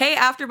Hey,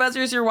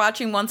 AfterBuzzers, you're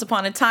watching Once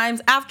Upon a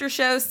Time's After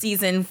Show,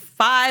 Season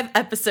 5,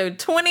 Episode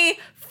 20,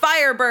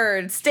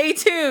 Firebird. Stay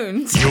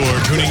tuned. You're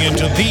tuning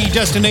into the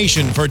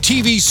destination for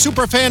TV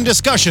superfan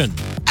discussion,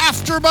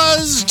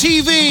 AfterBuzz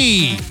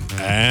TV.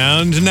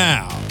 And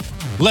now,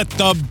 let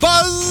the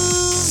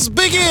buzz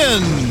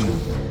begin.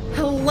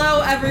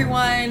 Hello,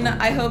 everyone.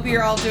 I hope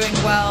you're all doing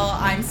well.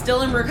 I'm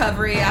still in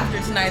recovery after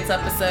tonight's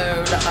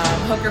episode.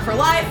 Hooker for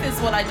life is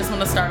what I just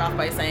want to start off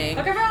by saying.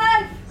 Hooker for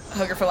life!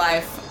 Hooker for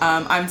life.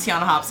 I'm Tiona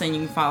Hobson.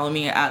 You can follow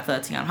me at the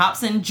Tiona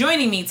Hobson.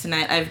 Joining me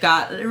tonight, I've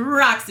got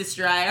Roxy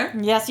Striar.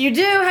 Yes, you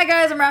do. Hi,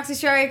 guys. I'm Roxy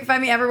Striar. You can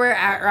find me everywhere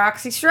at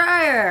Roxy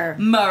Striar.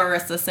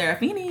 Marisa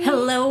Serafini.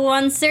 Hello,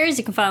 Oncers.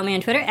 You can follow me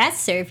on Twitter at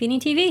Serafini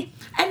TV.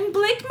 And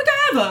Blake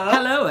McIver.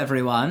 Hello,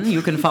 everyone.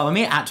 You can follow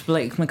me at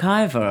Blake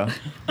McIver.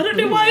 I don't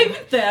know why I'm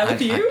there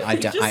with you. I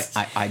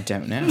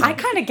don't know. I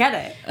kind of get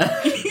it.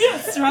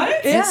 Yes,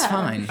 right? It's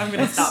fine. I'm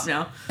going to stop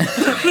now.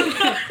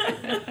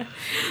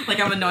 Like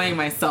I'm annoying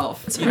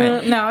myself. It's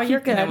fine. No, you're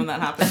good. When that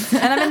happens.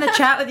 And I'm in the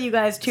chat with you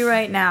guys, too,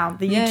 right now.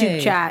 The YouTube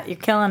Yay. chat. You're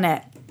killing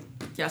it.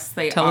 Yes,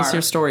 they Tell are. us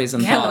your stories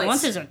and Yeah,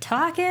 thoughts. the Oncers are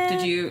talking.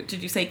 Did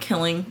you say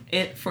killing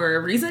it for a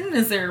reason?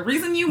 Is there a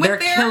reason you went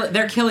there?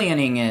 They're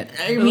killing it.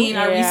 I mean,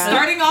 are we Yeah.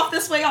 starting off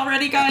this way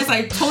already, guys?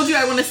 I told you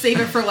I want to save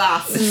it for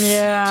last.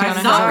 Yeah,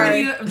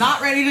 I'm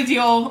not ready to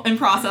deal and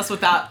process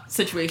with that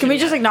situation. Can we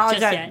just acknowledge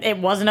Just that yet. it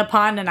wasn't a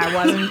pun and I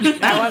wasn't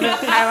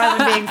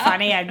being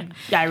funny.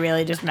 I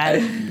really just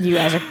meant you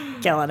guys are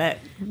killing it.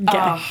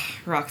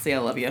 Roxy, I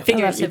love you. I love you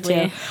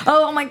Figuratively. too.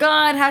 Oh my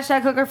god,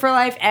 hashtag Hooker for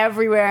life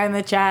everywhere in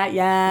the chat.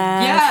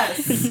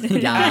 Yes. Yes.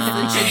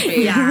 Yeah. It should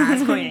be. Yeah,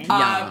 it's queen.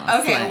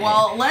 Okay, slay.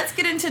 well, let's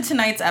get into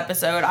tonight's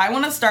episode. I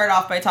want to start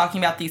off by talking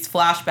about these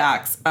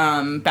flashbacks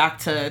back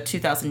to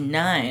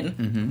 2009.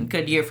 Mm-hmm.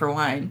 Good year for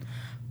wine,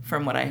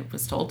 from what I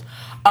was told.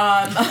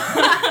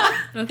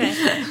 Okay.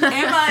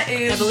 Emma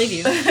is... I believe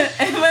you.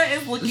 Emma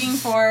is looking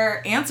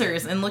for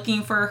answers and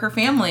looking for her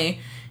family.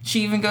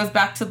 She even goes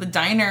back to the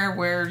diner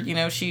where, you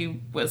know,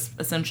 she was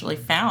essentially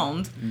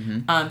found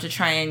to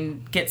try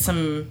and get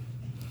some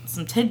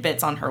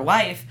tidbits on her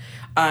life.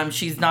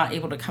 She's not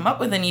able to come up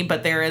with any,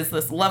 but there is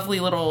this lovely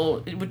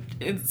little...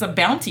 It's a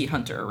bounty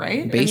hunter,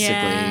 right? Basically.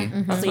 Yeah.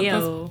 That's what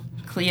Cleo.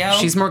 Cleo?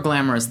 She's more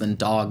glamorous than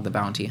Dog the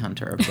Bounty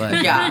Hunter,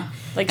 but Yeah.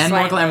 Like and more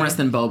slightly. glamorous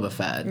than Boba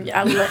Fett.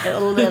 A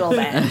little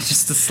bit.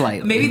 Just a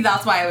slightly. Maybe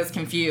that's why I was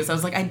confused. I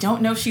was like, I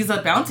don't know if she's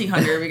a bounty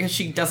hunter because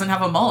she doesn't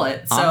have a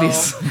mullet. So.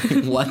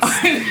 Obviously. What's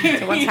What's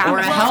happening? or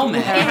a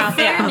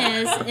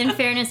helmet. In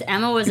fairness,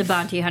 Emma was a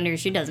bounty hunter.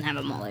 She doesn't have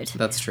a mullet.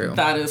 That's true.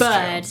 That is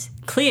But true.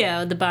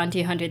 Cleo, the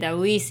bounty hunter that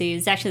we see,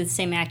 is actually the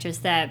same actress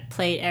that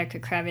played Erica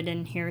Kravitz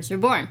in Heroes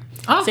Reborn.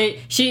 Oh. So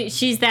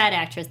she's that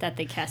actress that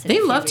they cast. They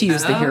love to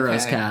use the Okay.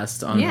 Heroes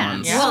cast on Yeah.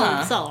 ones. Yeah.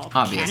 Well, it's all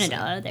Obviously.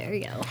 Canada. There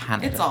you go.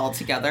 Canada. It's all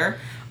together.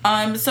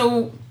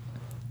 So...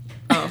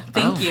 Oh,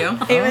 thank you.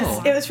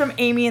 It was from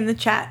Amy in the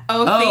chat.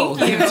 Oh,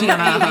 Thank you. give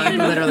Tiana a hug.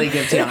 Literally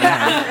give Tiana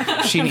a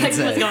hug. She needs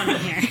What's it. going on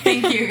here?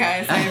 Thank you,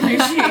 guys. I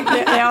appreciate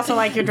it. They also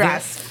like your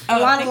dress. A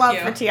lot of thank love you.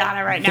 for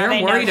Tiana right now. They're They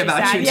know worried she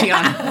about said- you,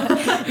 yeah.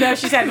 Tiana. No,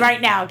 she said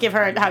right now. Give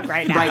her a hug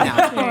right now. Right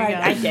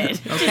now. I did.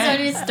 She's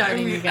already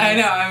starting, you I guys.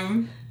 know,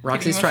 I'm...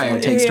 Roxy getting Striar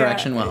much- takes Yeah.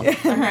 direction well.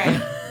 All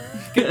right.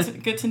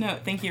 Good to know.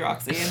 Thank you,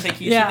 Roxy, and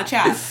thank you Yeah. to the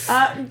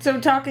chat. So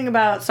talking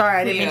about,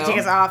 sorry, I didn't mean to Cleo.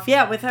 take us off.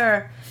 Yeah, with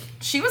her.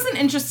 She was an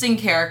interesting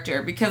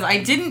character because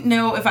I didn't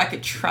know if I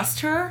could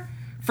trust her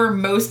for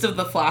most of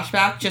the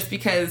flashback just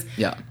because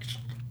Yeah.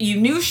 you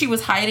knew she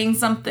was hiding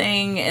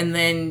something, and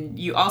then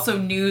you also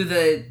knew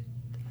that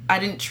I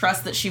didn't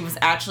trust that she was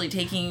actually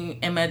taking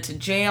Emma to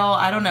jail.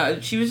 I don't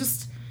know. She was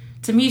just,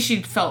 to me,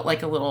 she felt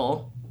like a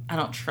little, I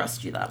don't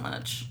trust you that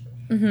much.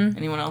 Mm-hmm.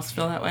 Anyone else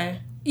feel that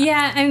way?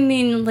 Yeah, I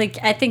mean, like,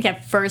 I think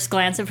at first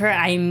glance of her,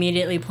 I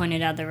immediately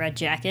pointed out the red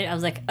jacket. I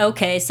was like,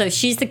 okay, so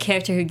she's the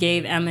character who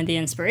gave Emma the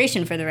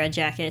inspiration for the red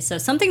jacket. So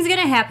something's going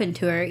to happen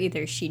to her.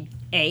 Either she,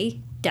 A,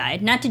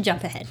 died, not to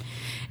jump ahead,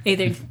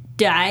 either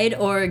died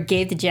or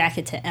gave the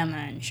jacket to Emma,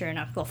 and sure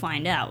enough, we'll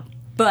find out.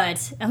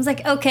 But I was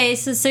like, okay,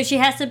 so she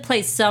has to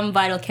play some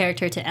vital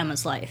character to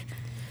Emma's life.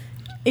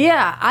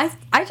 Yeah,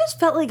 I just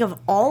felt like of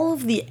all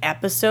of the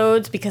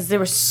episodes, because there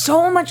was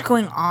so much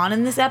going on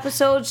in this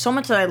episode, so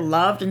much that I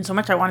loved and so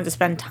much I wanted to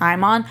spend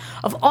time on,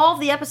 of all of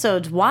the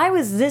episodes, why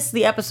was this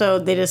the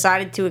episode they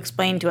decided to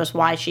explain to us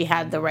why she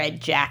had the red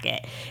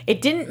jacket?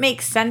 It didn't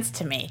make sense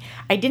to me.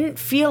 I didn't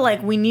feel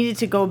like we needed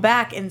to go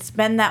back and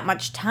spend that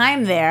much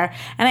time there,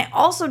 and I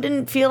also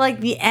didn't feel like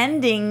the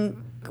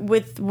ending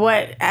with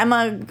what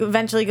Emma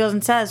eventually goes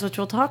and says, which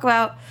we'll talk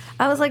about,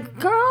 I was like,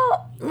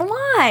 girl,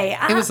 why?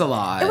 It was a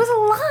lot. It was a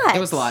lot. It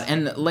was a lot.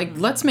 And, like,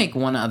 let's make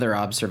one other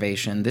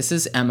observation. This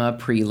is Emma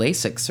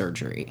pre-LASIK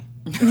surgery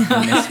in this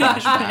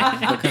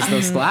flashback. Because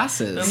those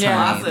glasses. Those honey,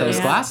 glasses. Those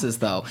Yeah. glasses,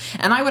 though.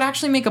 And I would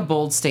actually make a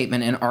bold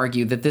statement and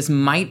argue that this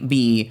might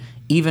be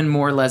even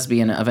more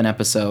lesbian of an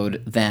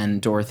episode than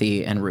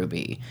Dorothy and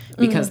Ruby.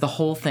 Because the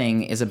whole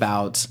thing is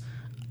about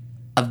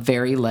a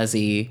very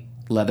lesy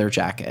leather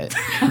jacket.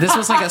 This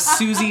was like a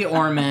Susie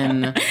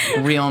Orman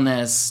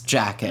realness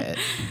jacket.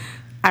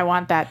 I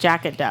want that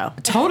jacket though.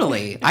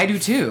 Totally. I do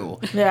too.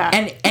 Yeah.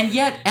 And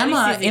yet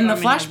Emma Susie in the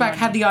Orman had flashback one.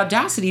 had the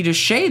audacity to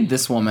shade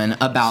this woman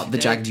about the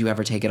jacket. Do you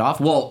ever take it off?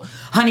 Well,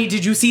 honey,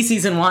 did you see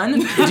season 1? Do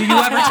you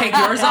ever take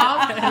yours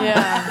off?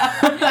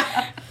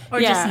 Yeah. Or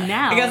Yeah. just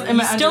now. I guess You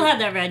Emma still under- have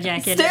that red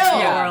jacket. Still. It's your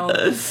Yeah.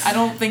 world. I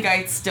don't think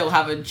I still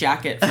have a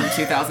jacket from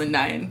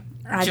 2009.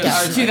 I Or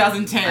just-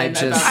 2010. I at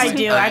just- that I point.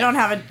 do. I don't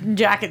have a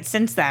jacket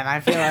since then, I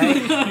feel like.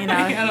 You know.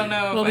 I don't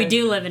know. Well, we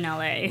do live in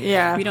LA.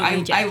 Yeah. We don't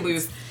need I jackets.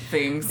 lose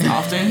things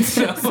often.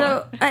 So,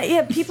 So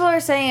yeah, people are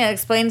saying it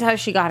explains how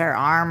she got her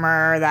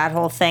armor, that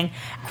whole thing.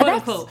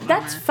 Quote-unquote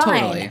That's armor.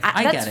 fine. Totally.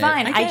 I That's get it.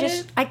 fine. I get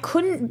it. I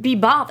couldn't be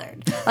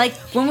bothered. Like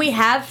when we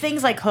have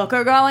things like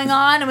Hooker going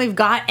on, and we've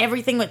got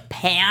everything with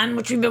Pan,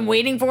 which we've been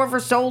waiting for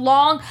so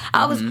long.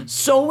 I was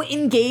so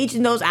engaged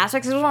in those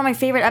aspects. It was one of my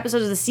favorite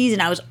episodes of the season.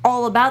 I was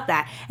all about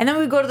that. And then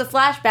we go to the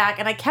flashback,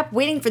 and I kept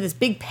waiting for this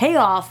big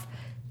payoff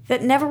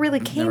that never really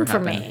came Never for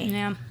happened. me.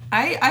 Yeah.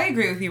 I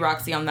agree with you,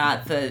 Roxy, on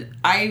that. That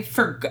I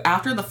forgot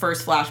after the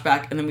first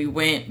flashback, and then we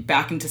went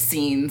back into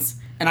scenes,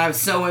 and I was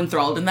so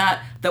enthralled in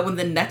that when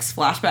the next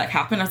flashback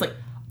happened, I was like,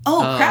 oh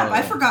crap,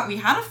 I forgot we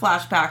had a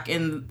flashback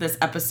in this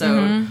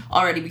episode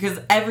already, because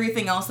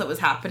everything else that was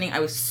happening, I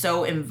was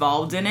so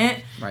involved in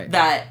it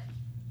that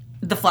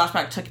the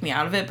flashback took me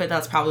out of it. But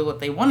that's probably what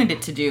they wanted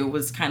it to do,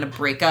 was kind of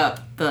break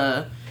up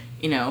the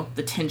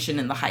tension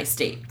and the high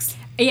stakes.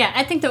 Yeah,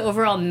 I think the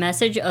overall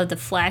message of the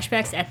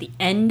flashbacks at the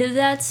end of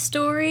that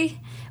story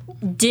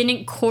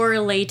didn't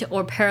correlate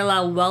or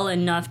parallel well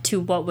enough to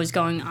what was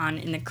going on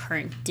in the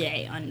current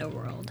day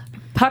underworld.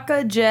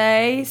 Pucka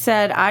J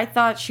said, I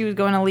thought she was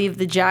going to leave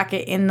the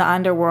jacket in the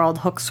underworld.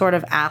 Hook sort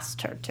of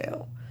asked her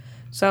to.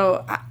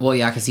 So, Well,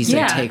 yeah, because he said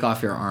Yeah. take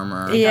off your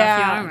armor.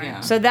 yeah. armor. Yeah.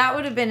 So that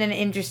would have been an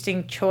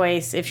interesting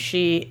choice if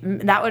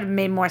that would have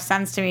made more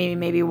sense to me,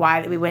 maybe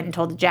why we went and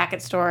told the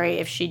jacket story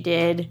if she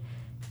did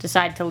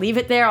decide to leave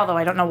it there, although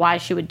I don't know why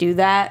she would do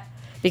that,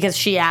 because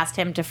she asked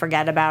him to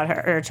forget about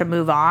her or to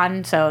move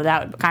on. So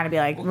that would kind of be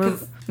like,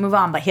 move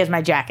on, but here's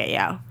my jacket,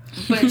 yo.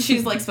 But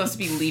she's like supposed to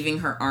be leaving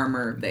her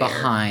armor there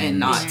Behind. and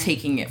not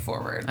taking it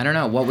forward. I don't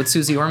know. What would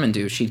Susie Orman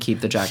do? She'd keep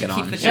the jacket She'd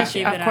keep on. the jacket.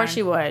 Keep Of it course on.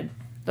 she would.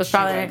 That's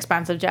probably an would.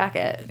 expensive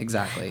jacket.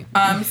 Exactly.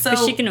 So But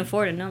she can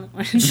afford another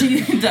one.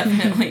 she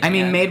definitely. I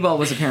mean, can. Madewell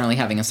was apparently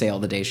having a sale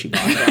the day she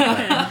bought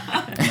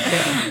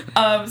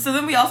it. So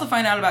then we also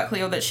find out about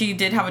Cleo that she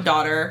did have a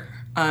daughter,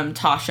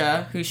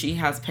 Tasha, who she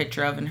has a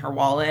picture of in her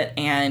wallet.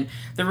 And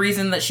the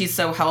reason that she's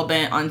so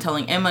hell-bent on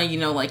telling Emma,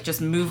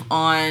 just move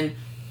on.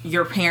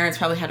 Your parents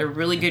probably had a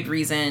really good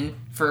reason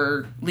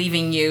for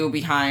leaving you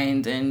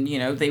behind, and,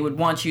 they would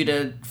want you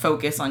to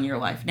focus on your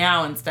life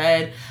now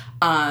instead.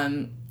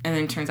 And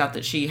then it turns out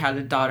that she had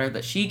a daughter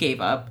that she gave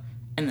up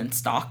and then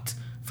stalked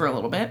for a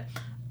little bit.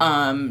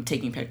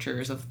 Taking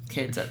pictures of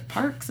kids at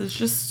parks is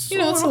just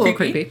It's a little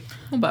creepy.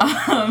 But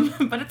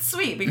it's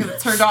sweet because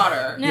it's her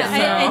daughter. No,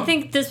 I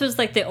think this was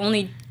like the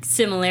only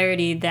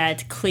similarity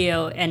that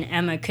Cleo and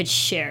Emma could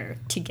share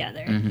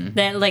together.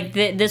 That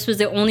this was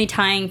the only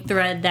tying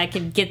thread that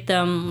could get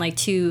them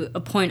to a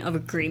point of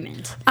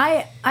agreement.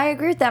 I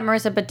agree with that,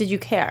 Marissa, but did you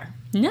care?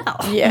 No.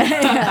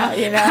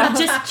 Yeah,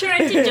 Just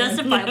trying to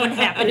justify what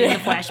happened in the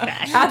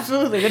flashback.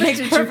 Absolutely. That makes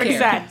perfect care?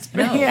 sense.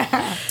 No.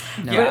 Yeah.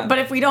 No. But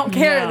if we don't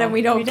care, No, then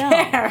we don't we don't.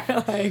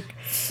 care.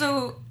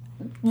 So,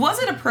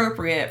 was it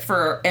appropriate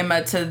for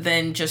Emma to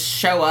then just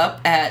show up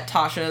at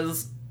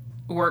Tasha's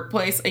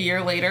workplace a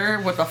year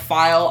later with a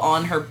file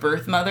on her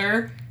birth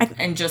mother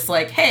and just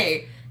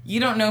hey,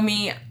 you don't know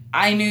me.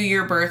 I knew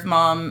your birth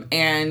mom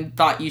and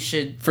thought you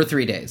should. For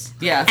 3 days.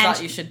 Yeah,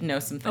 thought you should know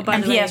some things. by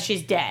And the way- P.S.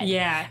 she's dead.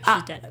 Yeah,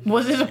 she's dead.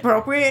 Was it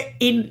appropriate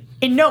in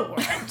no world?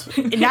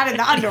 Not in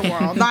the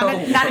underworld. Not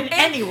in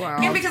any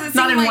world. And because it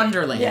Not seemed in like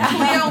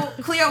Wonderland.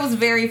 Cleo was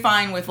very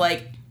fine with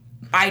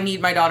I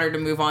need my daughter to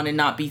move on and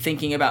not be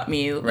thinking about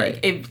me. Right.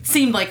 It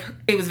seemed like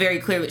it was very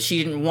clear that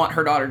she didn't want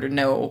her daughter to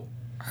know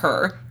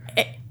her.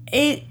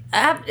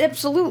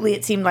 Absolutely,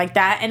 it seemed like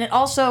that, and it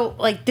also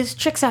this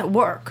chick's at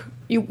work.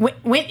 You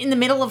went in the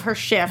middle of her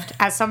shift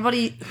as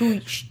somebody who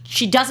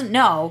she doesn't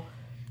know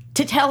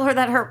to tell her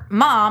that her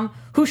mom,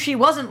 who she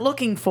wasn't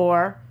looking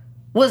for,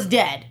 was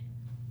dead.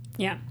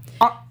 Yeah.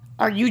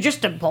 Are you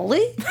just a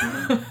bully?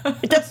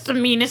 That's the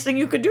meanest thing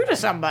you could do to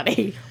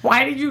somebody.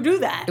 Why did you do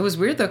that? It was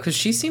weird, though, because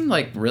she seemed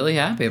really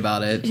happy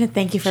about it.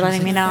 Thank you for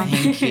letting me know.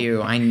 Thank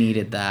you. I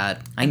needed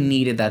that. I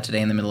needed that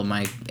today in the middle of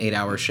my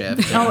 8-hour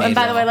shift. Oh, and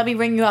by the way, let me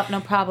ring you up. No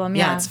problem.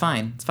 Yeah, Yeah, it's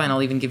fine. It's fine.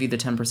 I'll even give you the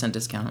 10%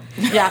 discount.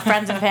 Yeah,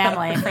 friends and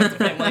family.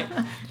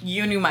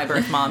 You knew my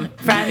birth mom.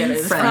 Friends, You get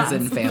it. Friends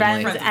and family.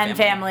 Friends and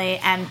family,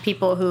 and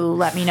people who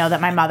let me know that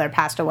my mother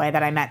passed away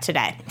that I met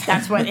today.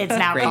 That's what it's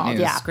now Great called. news.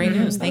 Yeah. Great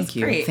news. Thank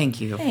you. Great.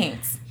 Thank you. Thanks.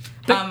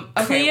 But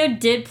Cleo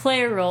did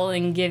play a role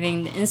in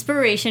giving the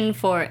inspiration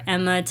for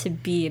Emma to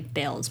be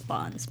Bale's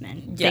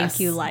bondsman. Yes. Thank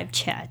you, live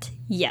chat.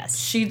 Yes.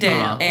 She did,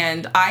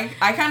 and I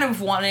kind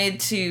of wanted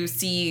to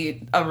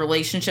see a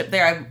relationship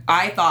there.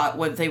 I thought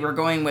what they were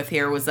going with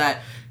here was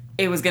that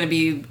it was going to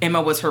be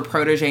Emma was her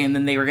protege, and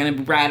then they were going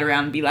to ride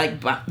around and be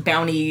like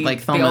bounty,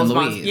 like Thelma and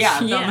Louise. Yeah,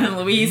 Thelma and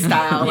Louise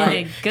style,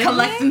 like good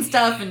collecting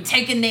stuff and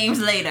taking names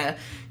later.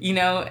 You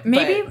know,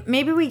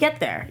 maybe we get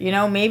there. You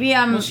know, maybe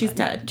I'm she's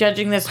dead.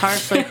 Judging this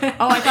harshly.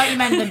 Oh, I thought you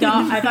meant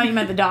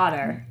the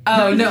daughter.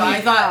 Oh no, I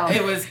thought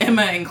it was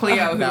Emma and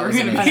Cleo who were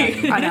going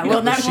to be. I know.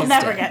 We'll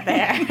never get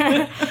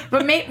there.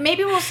 But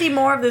maybe we'll see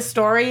more of this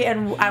story,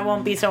 and I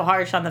won't be so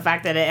harsh on the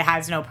fact that it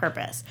has no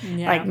purpose.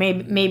 Yeah. Like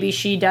maybe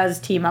she does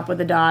team up with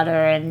the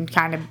daughter and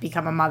kind of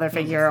become a mother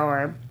figure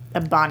or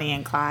a Bonnie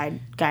and Clyde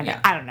kind of.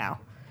 Yeah. I don't know.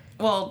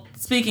 Well,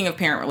 speaking of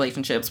parent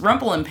relationships,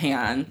 Rumple and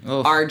Pan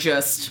are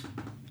just.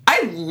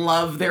 I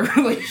love their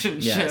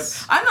relationship.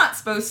 Yes. I'm not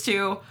supposed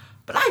to,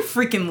 but I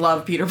freaking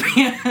love Peter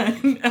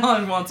Pan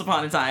on Once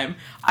Upon a Time.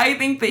 I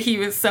think that he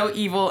was so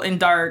evil and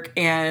dark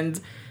and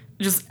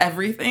just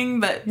everything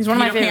that He's one of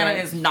my Peter Pan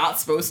favorites. is not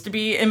supposed to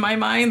be in my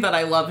mind, that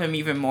I love him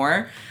even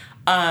more.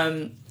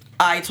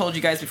 I told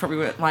you guys before we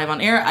went live on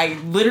air, I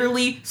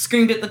literally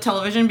screamed at the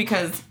television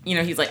because, you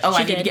know, he's like,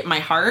 I need to get my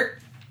heart.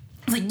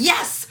 I was like,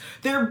 yes,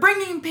 they're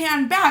bringing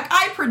Pan back.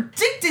 I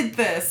predicted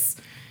this.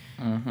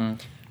 Mm-hmm.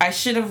 I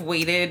should have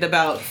waited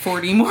about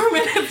 40 more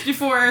minutes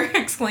before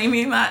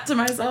exclaiming that to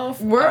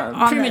myself. We're on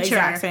premature. the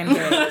exact same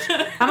page.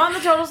 I'm on the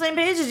total same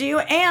page as you.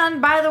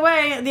 And by the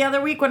way, the other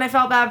week when I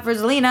felt bad for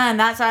Zelina and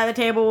that side of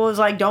the table was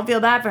like, don't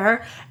feel bad for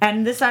her,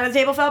 and this side of the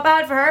table felt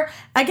bad for her,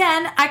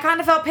 again, I kind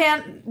of felt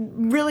Pan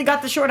really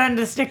got the short end of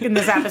the stick in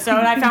this episode.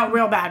 I felt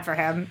real bad for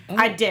him.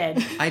 I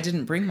did. I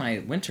didn't bring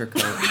my winter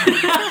coat.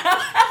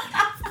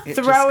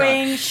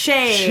 Throwing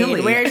shade. Chilly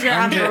Where's your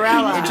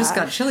umbrella? It just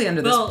got chilly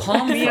under this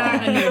palm we are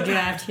frond. under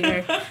draft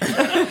here.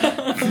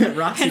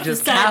 Roxy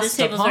just Side of cast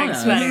the table's upon wearing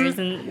us. sweaters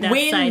and that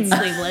Wind. side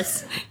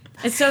sleeveless.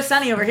 It's so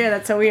sunny over here.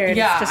 That's so weird.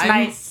 Yeah, It's just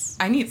nice.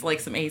 I need like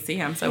some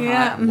AC. I'm so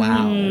Yeah. hot.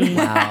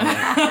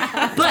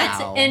 Wow. But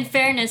Wow. in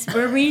fairness,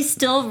 were we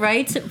still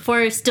right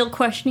for still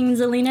questioning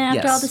Zelina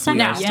after all this time?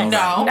 we are still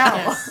No.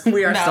 right.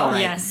 We are No. still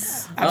right.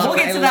 Yes. We'll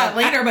get I to that love-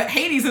 later, but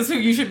Hades is who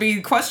you should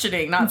be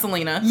questioning, not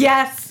Selena.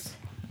 Yes.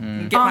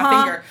 Get my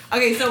finger.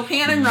 Okay, so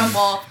Pan and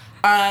Rumple.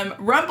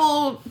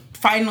 Rumple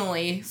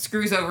finally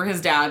screws over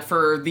his dad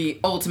for the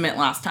ultimate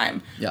last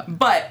time. Yeah.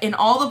 But in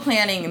all the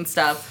planning and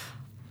stuff,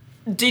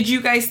 did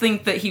you guys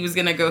think that he was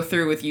going to go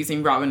through with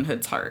using Robin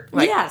Hood's heart?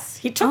 Like, Yes.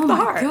 He took Oh the my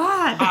heart.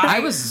 god. I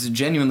was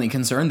genuinely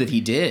concerned that he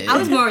did. I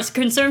was more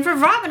concerned for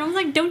Robin. I was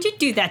like, don't you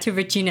do that to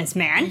Regina's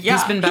man. Yeah.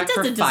 He's been back He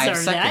for doesn't 5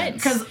 deserve that.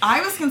 seconds. Because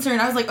I was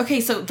concerned. I was like,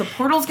 okay, so the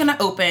portal's going to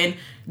open.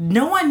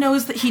 No one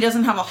knows that he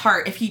doesn't have a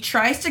heart. If he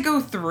tries to go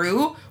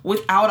through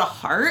without a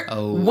heart,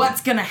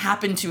 what's going to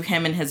happen to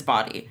him and his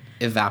body?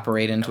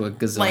 Evaporate into a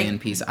gazillion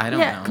pieces. I don't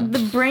know.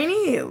 The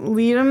brainy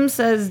Liam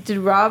says, did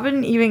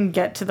Robin even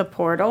get to the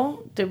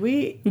portal? Did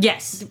we?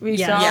 Yes. We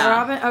yes. saw Yeah.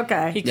 Robin?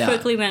 Okay. He Yeah.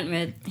 quickly went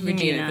with Regina.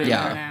 needed to.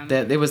 Yeah,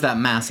 it was that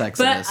mass But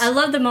exodus. I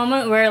love the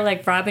moment where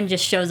like Robin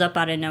just shows up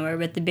out of nowhere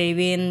with the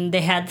baby, and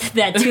they had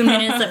that 2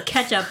 minutes of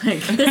catch up.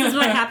 This is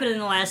what happened in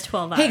the last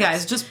 12 hours. Hey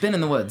guys, just been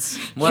in the woods.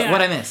 What Yeah.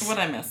 what I miss? What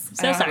I miss.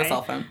 So I don't have sorry. a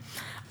cell phone.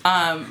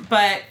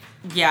 But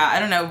yeah, I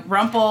don't know.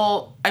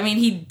 Rumple, I mean,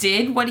 he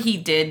did what he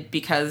did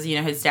because, you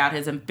know, his dad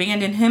has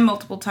abandoned him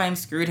multiple times,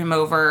 screwed him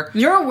over.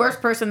 You're a worse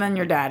person than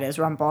your dad is,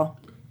 Rumple.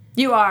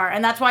 You are,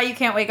 and that's why you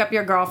can't wake up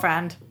your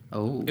girlfriend.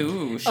 Oh,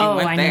 Ooh, she Oh,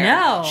 went I there.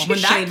 know. she's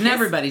When that shading kiss-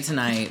 everybody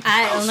tonight.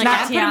 I like Not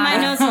I put in my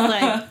Tiana. notes. I was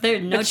like,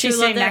 there's no But true she's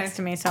love sitting there. next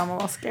to me, so I'm a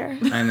little scared.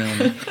 I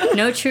mean,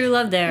 No true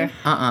love there.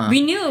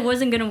 We knew it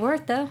wasn't gonna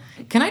work though.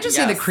 can I just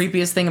say the Yes.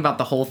 creepiest thing about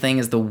the whole thing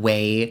is the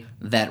way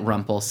that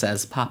Rumple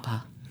says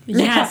 "Papa."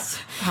 Yes.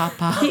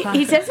 Papa.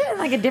 He says it in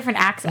like a different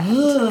accent.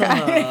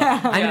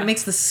 I mean, it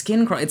makes the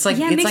skin crawl. It's like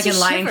Yeah, it it's makes like in you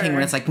Lion shiver. King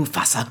when it's like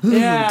Mufasa.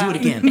 Yeah. Do it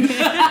again.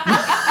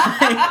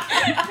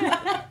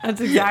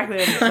 That's exactly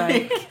what it's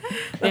like.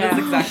 That's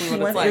exactly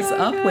what it's What is like.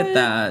 up with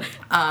that?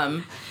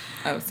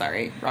 Oh,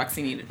 sorry.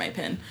 Roxy needed my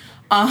pin.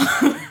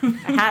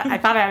 I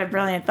thought I had a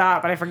brilliant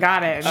thought, but I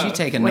forgot it. She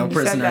taking when no you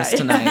said prisoners that.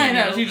 tonight. I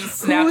know, she just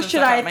snapped Who and should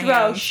stuck out I my throw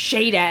hand.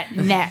 shade at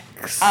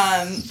next?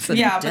 It's a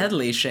Yeah, but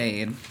deadly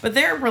shade. But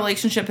their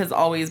relationship has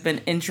always been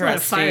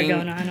interesting. fire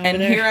going on over and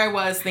there. here I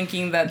was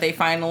thinking that they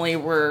finally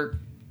were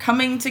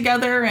coming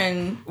together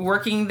and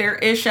working their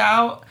ish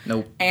out.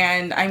 Nope.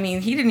 And I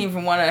mean, he didn't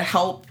even want to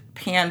help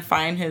Pan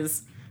find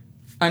his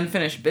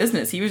unfinished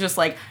business. He was just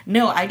like,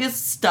 no, I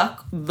just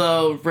stuck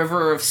the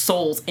River of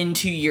Souls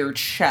into your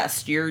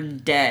chest. You're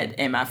dead,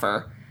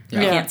 MFer. I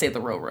Yeah. can't say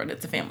the railroad.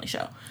 It's a family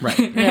show. Right.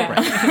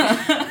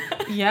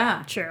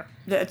 Yeah, True.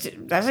 that's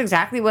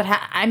exactly what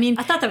I mean,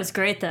 I thought that was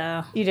great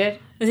though. you did.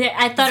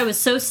 I thought it was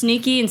so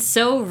sneaky and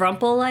so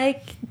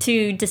Rumple-like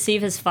to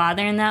deceive his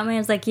father in that way. I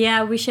was like,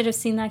 yeah, we should have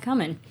seen that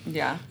coming.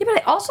 Yeah. Yeah, but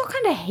I also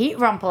kind of hate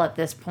Rumple at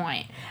this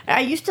point.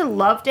 I used to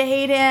love to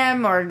hate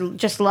him or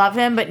just love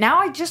him, but now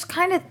I just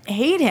kind of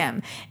hate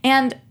him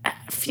and I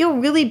feel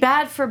really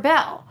bad for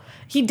Belle.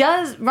 He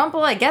does,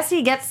 Rumple, I guess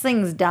he gets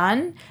things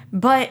done,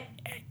 but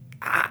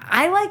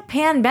I like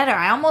Pan better.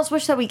 I almost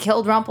wish that we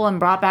killed Rumple and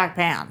brought back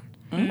Pan.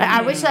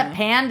 I wish that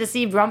Pan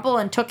deceived Rumple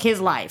and took his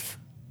life.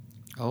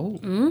 Oh.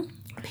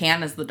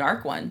 Pan is the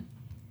dark one.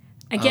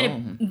 I get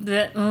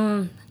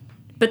it,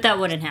 but that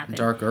wouldn't happen.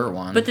 Darker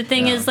one. But the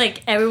thing is,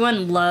 like,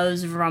 everyone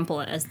loves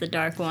Rumple as the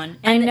dark one.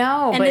 And, I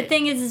know, And but the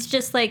thing is, it's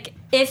just like,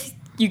 if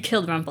you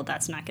killed Rumple,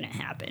 that's not going to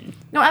happen.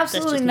 No, That's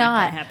absolutely just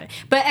not. gonna happen.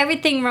 But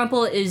everything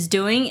Rumple is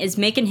doing is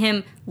making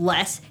him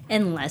less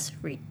and less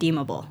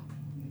redeemable.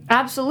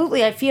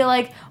 Absolutely. I feel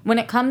like when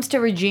it comes to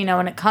Regina,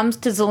 when it comes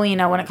to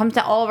Zelina, when it comes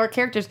to all of our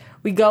characters,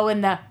 we go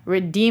in the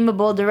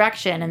redeemable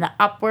direction, in the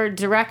upward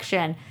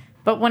direction.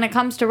 But when it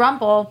comes to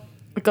Rumple,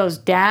 it goes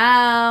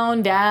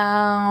down,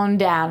 down,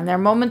 down. And there are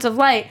moments of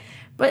light.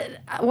 But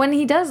when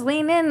he does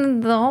lean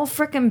in the whole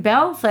frickin'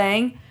 Belle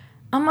thing,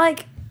 I'm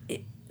like,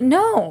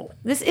 no,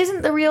 this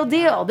isn't the real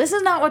deal. This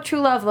is not what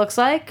true love looks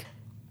like.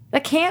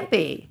 That can't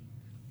be.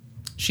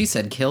 She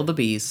said, "Kill the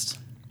beast."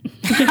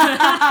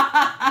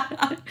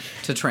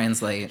 To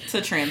translate.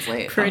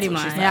 Pretty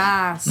much.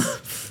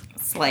 Yes.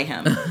 Slay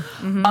him.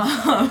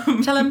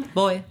 Tell him,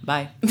 boy,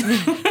 bye.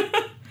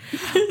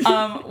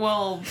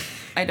 Well,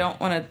 I don't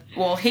want to.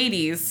 Well,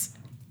 Hades.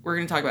 We're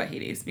going to talk about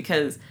Hades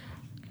because,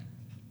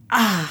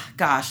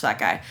 gosh, that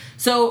guy.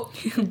 So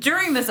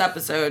during this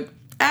episode,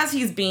 as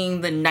he's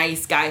being the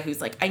nice guy who's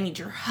like, I need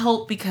your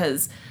help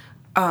because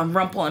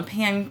Rumple and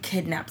Pan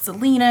kidnapped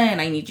Zelina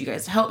and I need you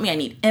guys to help me. I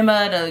need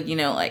Emma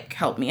to,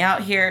 help me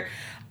out here.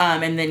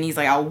 And then he's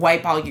like, I'll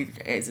wipe all you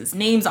guys'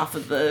 names off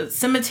of the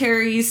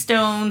cemetery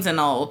stones and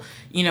I'll,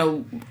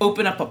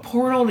 open up a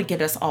portal to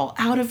get us all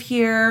out of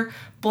here.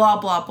 Blah,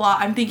 blah, blah.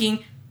 I'm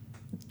thinking,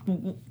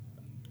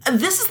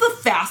 this is the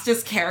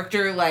fastest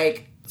character,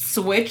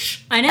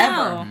 switch I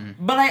know. ever.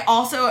 But I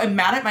also am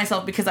mad at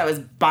myself because I was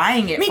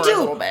buying it for a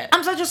little bit.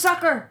 I'm such a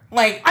sucker.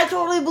 Like, I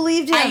totally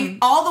believed him.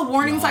 all the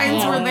warning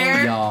signs were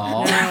there.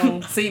 Y'all.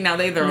 No. See, now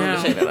they throw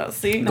the shade at us.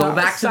 See? Go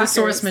back to the suckers.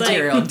 source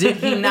material. Did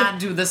he not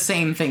do the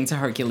same thing to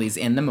Hercules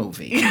in the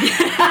movie?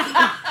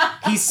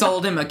 He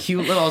sold him a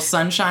cute little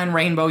sunshine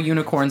rainbow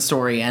unicorn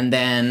story, and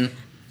then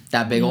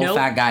that big old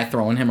fat guy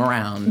throwing him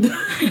around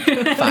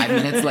 5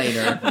 minutes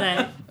later.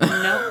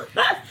 No.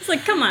 It's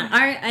like, come on.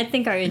 I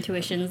think our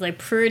intuition's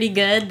pretty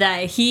good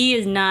that he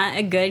is not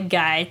a good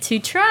guy to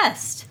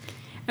trust.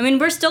 I mean,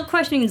 we're still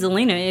questioning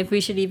Zelina if we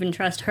should even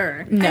trust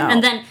her. No.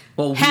 And then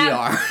Well, we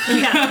are.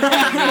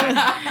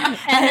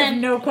 and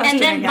then no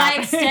questioning And then by that.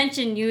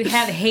 extension, you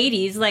have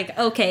Hades.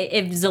 Okay,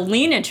 if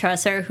Zelina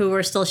trusts her, who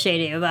we're still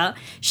shady about,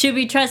 should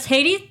we trust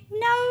Hades?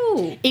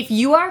 No. If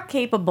you are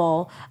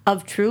capable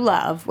of true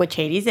love, which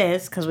Hades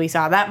is, because we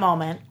saw that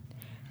moment,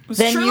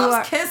 then True you Love's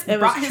are. kiss it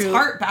brought was his true.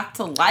 heart back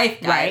to life,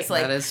 guys.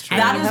 Right. That is true.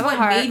 That And is you have a what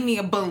heart. made me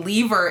a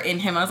believer in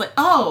him. I was like,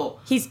 oh,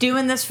 He's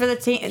doing this for the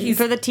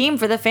team,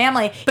 for the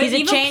family. But He's a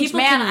evil changed people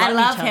man. can I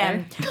love love each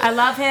him. I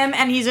love him,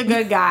 and he's a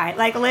good guy.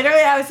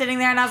 Literally, I was sitting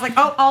there and I was like,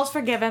 oh, all's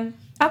forgiven.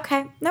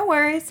 Okay, no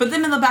worries. But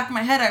then in the back of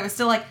my head, I was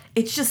still like,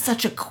 it's just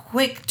such a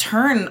quick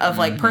turn of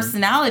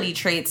personality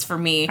traits for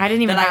me. I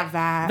didn't even that have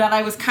that. That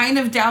I was kind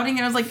of doubting.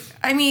 And I was like,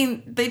 I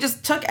mean, they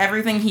just took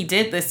everything he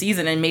did this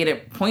season and made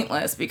it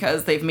pointless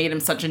because they've made him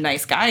such a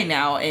nice guy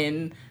now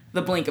in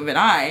the blink of an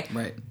eye.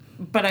 Right.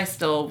 But I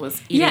still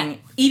was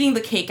eating the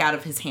cake out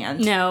of his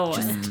hand. No.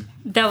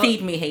 That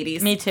Feed me,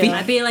 Hades. Me too.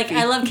 I'd be like,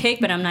 I love cake,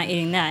 but I'm not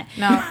eating that.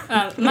 No.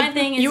 My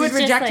thing is, You would it's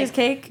just reject his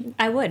cake?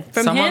 I would.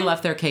 From Someone him,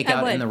 left their cake I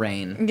out would. in the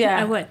rain. Yeah.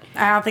 I would.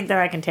 I don't think that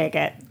I can take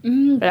it.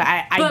 But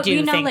I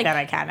do think that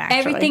I can, actually.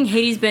 Everything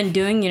Hades been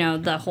doing,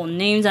 the whole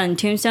names on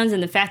tombstones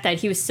and the fact that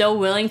he was so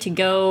willing to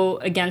go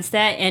against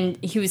that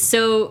and he was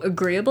so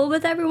agreeable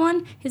with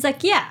everyone. He's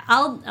like, yeah,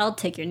 I'll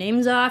take your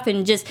names off,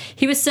 and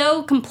he was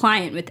so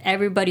compliant with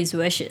everybody's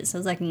wishes. I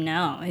was like,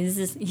 no,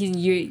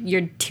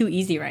 you're too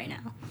easy right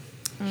now.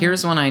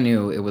 Here's when I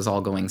knew it was all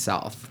going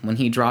south. When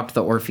he dropped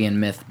the Orphean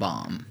myth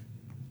bomb.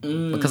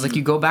 Because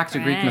you go back to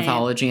Greek Right.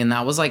 mythology and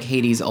that was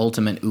Hades'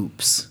 ultimate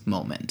oops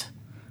moment.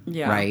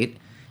 Yeah. Right?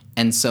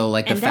 And so the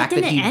And that fact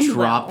that didn't he end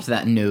dropped well.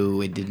 that, no,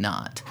 it did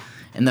not.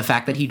 And the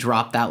fact that he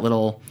dropped that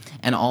little,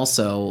 and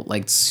also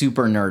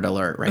super nerd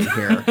alert right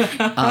here,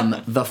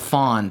 the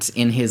font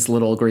in his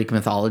little Greek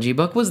mythology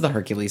book was the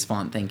Hercules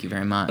font. Thank you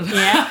very much.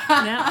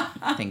 Yeah.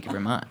 Thank you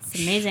very much.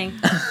 Amazing.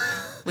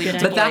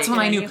 But that's when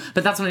I knew.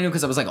 But that's when I knew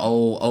because I was like,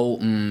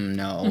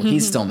 no,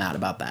 he's still mad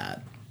about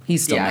that.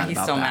 He's still mad he's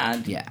about still that.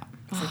 mad. Yeah,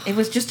 It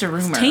was just a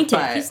rumor. Tainted.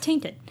 But, He's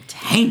tainted.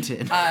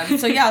 tainted.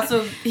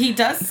 So he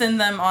does send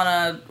them on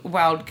a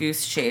wild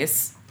goose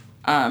chase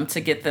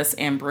to get this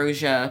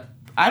ambrosia.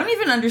 I don't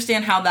even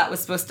understand how that was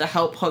supposed to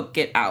help Hook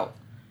get out.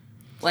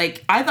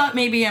 I thought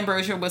maybe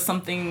ambrosia was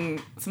some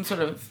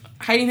sort of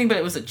hiding thing, but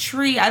it was a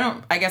tree.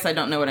 I guess I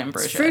don't know what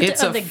ambrosia Fruit is.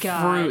 It's of a the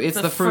gods. fruit. It's It's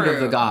a the fruit of the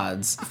fruit.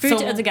 gods. Fruit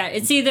So of the god.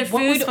 It's either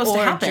what was food supposed to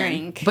or happen?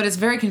 drink. But it's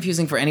very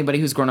confusing for anybody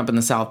who's grown up in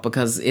the South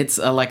because it's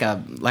a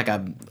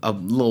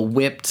little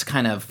whipped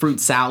kind of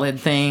fruit salad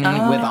thing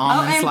with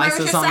almond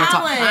slices on the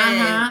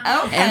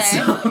top. Okay.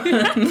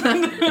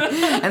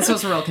 And so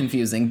it's real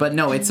confusing. But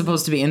no, it's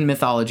supposed to be in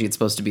mythology. It's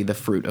supposed to be the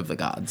fruit of the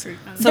gods.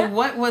 So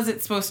what was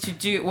it supposed to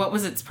do? What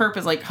was its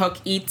purpose? Hook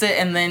eats it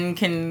and then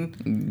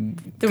can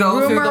The go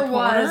through rumor the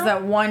was portal?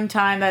 that one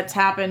time that's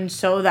happened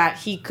so that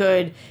he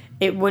could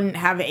it wouldn't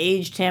have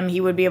aged him. He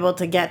would be able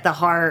to get the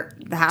heart,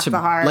 half the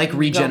heart, like and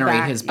regenerate go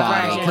back. his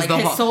body. Right. 'Cause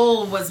Like his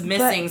soul was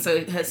missing, so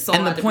his soul.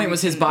 And the had to point be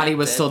was his body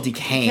was still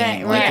reconnected. decaying,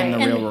 Okay, like in right.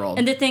 the real world.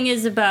 And the thing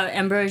is about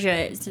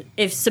ambrosia,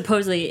 if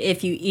supposedly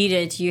if you eat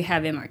it, you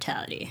have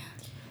immortality.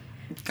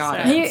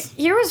 Got Here, it.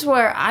 here was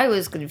where I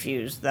was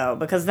confused, though,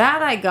 because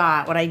that I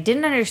got. What I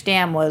didn't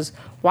understand was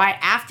why,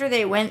 after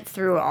they went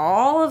through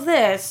all of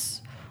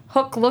this,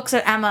 Hook looks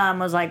at Emma and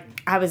was like,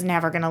 I was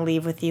never going to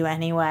leave with you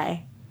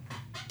anyway.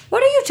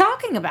 What are you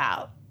talking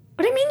about?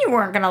 What do you mean you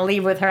weren't going to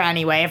leave with her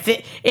anyway?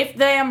 If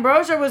the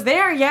ambrosia was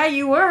there, yeah,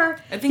 you were.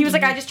 He was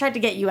like, I just tried to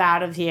get you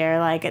out of here.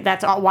 Like,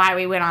 that's all why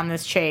we went on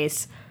this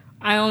chase.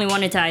 I only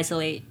wanted to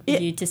isolate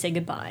you to say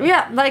goodbye.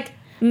 Yeah, like,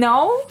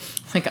 no.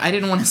 Like, I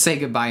didn't want to say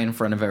goodbye in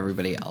front of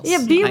everybody else. Yeah,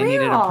 be I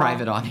needed a real.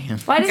 private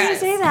audience. Why did you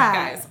say that?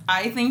 Guys,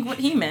 I think what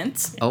he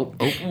meant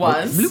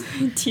Was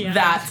Yeah.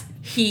 that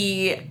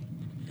he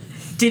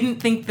didn't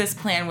think this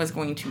plan was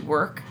going to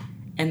work,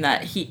 and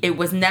that it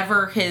was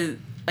never his.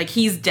 Like,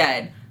 he's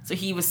dead, so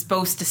he was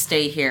supposed to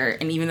stay here.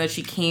 And even though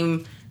she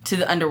came to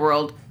the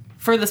underworld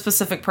for the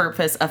specific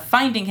purpose of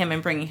finding him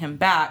and bringing him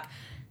back,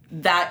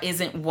 that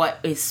isn't what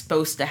is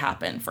supposed to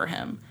happen for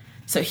him.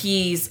 So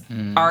he's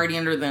already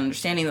under the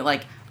understanding that,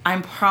 like,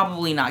 I'm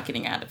probably not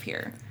getting out of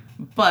here.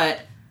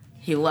 But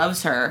he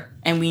loves her,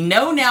 and we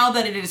know now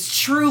that it is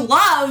true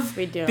love.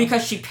 We do.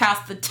 Because she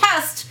passed the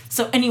test.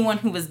 So anyone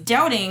who was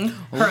doubting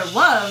her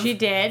love She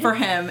did. for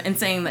him and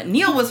saying that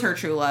Neil was her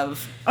true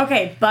love.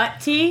 Okay, but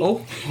T.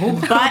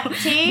 But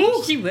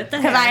T. She with the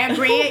Because hair. I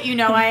agree, you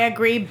know I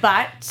agree,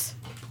 but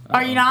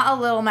are you not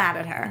a little mad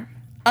at her?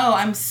 Oh,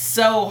 I'm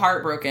so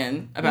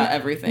heartbroken about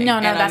everything. No,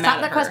 and that's I'm not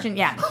mad the at her. question.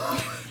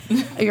 Yeah.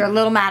 You're a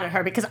little mad at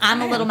her because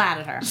I'm a little mad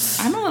at her.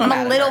 I'm a little I'm mad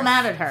a at little her.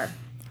 mad at her.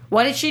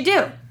 What did she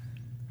do?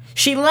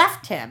 She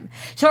left him.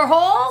 So her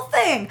whole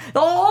thing, the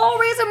whole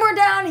reason we're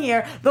down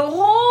here, the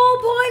whole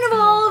point of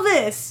all of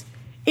this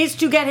is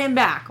to get him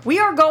back. We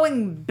are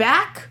going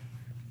back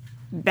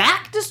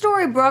to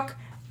Storybrooke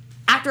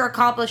after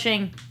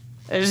accomplishing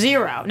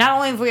 0. Not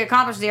only have we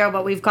accomplished 0,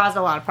 but we've caused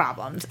a lot of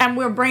problems. And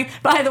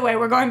by the way,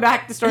 we're going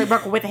back to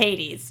Storybrooke with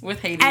Hades. With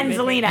Hades. And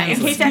Zelina, in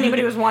case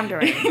anybody was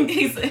wondering.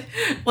 He's,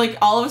 like,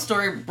 all of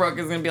Storybrooke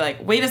is gonna be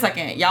like, wait a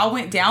second, y'all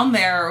went down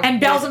there. And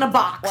Belle's with, in a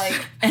box.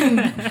 Like, and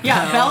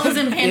yeah, Belle is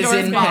in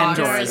Pandora's box.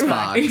 Pandora's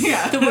box.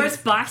 Yeah. the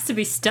worst box to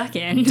be stuck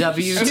in. Who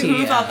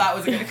WTF. thought that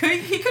was good?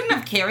 He couldn't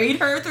have carried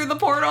her through the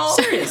portal.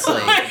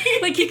 Seriously.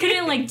 Like he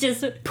couldn't like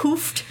just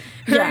poofed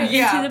her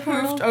Yeah. into the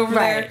portal. poofed over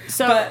Right. there.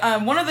 So-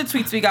 But one of the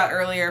tweets we got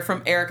earlier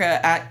from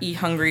Erica at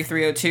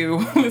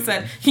eHungry302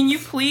 said, "Can you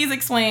please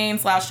explain /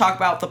 talk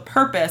about the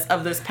purpose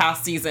of this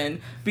past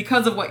season?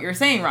 Because of what you're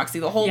saying, Roxy,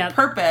 the whole Yep.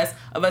 purpose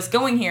of us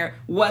going here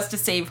was to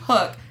save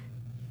Hook,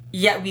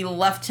 yet we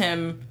left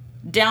him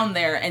down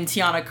there." And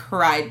Tiona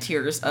cried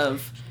tears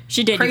of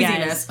She did, you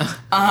craziness.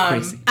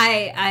 Crazy.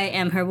 I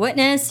am her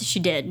witness. She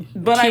did.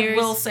 But Tears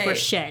I will say, were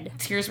shed.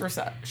 Tears were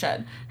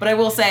shed. But I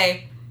will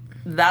say,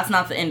 that's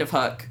not the end of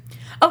Hook.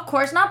 Of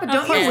course not, but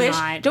Of course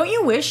not. don't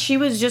you wish she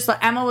was just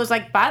like, Emma was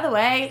like, by the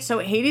way, so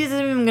Hades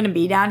isn't even going to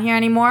be down here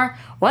anymore.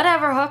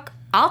 Whatever, Hook.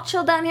 I'll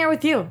chill down here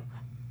with you.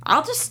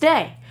 I'll just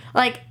stay.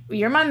 Like,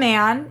 you're my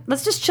man.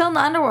 Let's just chill in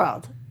the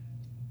underworld.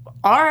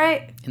 All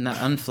right. In that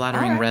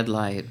unflattering Alright. red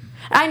light.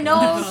 I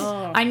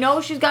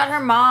know she's got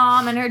her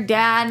mom and her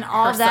dad and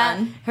all Her of that.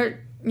 son.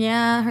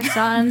 Her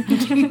son.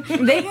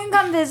 They can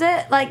come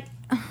visit. Like,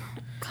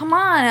 come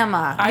on,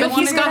 Emma. I You'll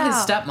wanna He's figure got it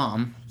his out.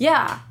 stepmom.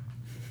 Yeah.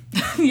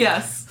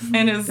 Yes.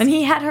 And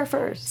he had her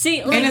first.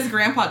 See, like, And his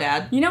grandpa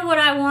dad. you know what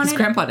I wanted? His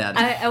grandpa dad.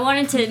 I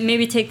wanted to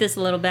maybe take this a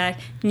little back.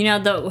 You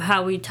know,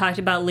 how we talked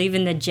about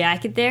leaving the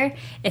jacket there.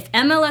 If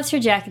Emma left her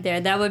jacket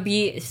there, that would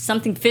be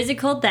something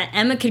physical that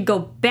Emma could go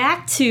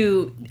back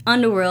to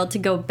Underworld, to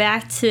go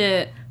back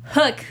to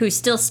Hook, who's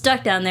still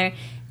stuck down there,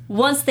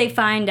 once they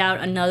find out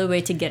another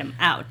way to get him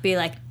out. Be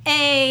like,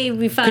 hey,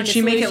 we found Could a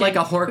she make it solution. like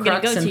a We're gonna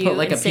Horcrux go to and you put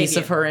like a save piece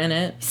you." of her in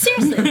it?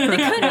 Seriously, they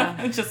could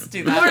have. Just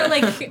do Or that.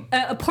 like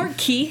a port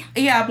key.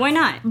 Yeah. Why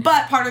not?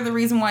 But part of the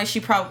reason why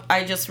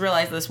I just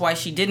realized this, why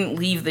she didn't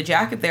leave the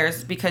jacket there,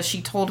 is because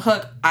she told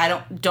Hook,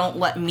 don't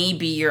let me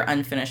be your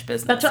unfinished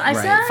business. That's what I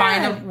Right. said.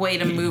 Find a way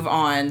to move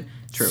on.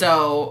 True.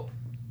 So,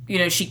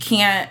 she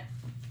can't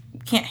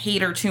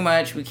hate her too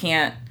much. We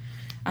can't,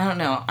 I don't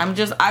know.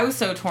 I was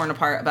so torn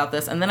apart about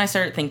this. And then I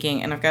started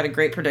thinking, and I've got a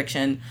great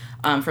prediction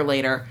that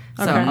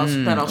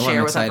I'll share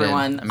I'm with excited.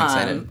 everyone I'm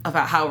excited.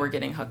 about how we're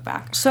getting Hook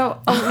back. So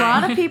a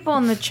lot of people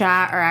in the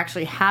chat are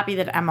actually happy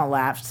that Emma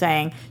left,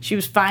 saying she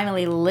was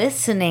finally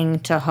listening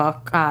to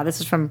Hook.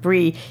 This is from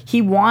Bree.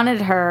 He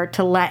wanted her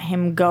to let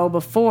him go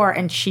before,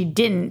 and she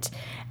didn't,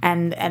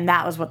 and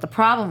that was what the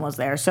problem was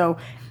there. So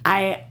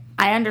I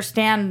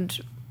understand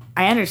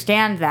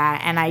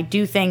that, and I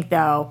do think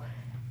though,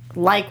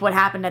 like what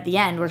happened at the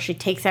end, where she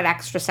takes that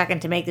extra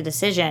second to make the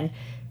decision.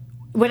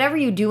 Whatever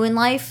you do in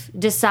life,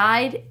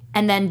 decide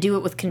and then do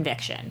it with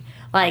conviction.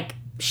 Like,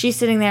 she's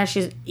sitting there,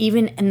 she's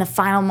even in the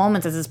final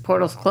moments as this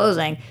portal's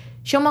closing,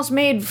 she almost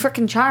made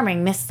frickin'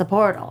 Charming miss the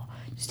portal.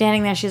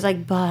 standing there. She's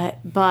like, but.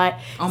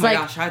 Oh my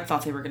gosh, I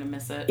thought they were going to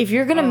miss it. If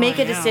you're going to make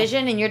a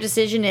decision and your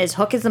decision is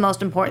Hook is the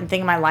most important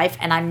thing in my life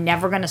and I'm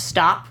never going to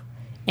stop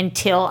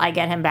until I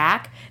get him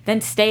back,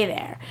 then stay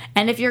there.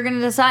 And if you're going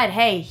to decide,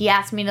 hey, he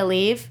asked me to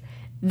leave,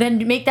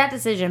 then make that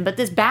decision. But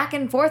this back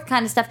and forth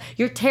kind of stuff,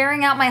 you're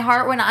tearing out my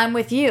heart when I'm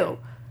with you.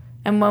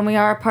 And when we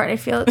are apart, I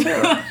feel it too.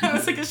 I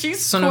was like, she's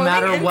So no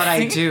matter what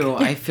I do,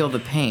 I feel the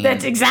pain.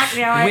 That's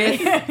exactly how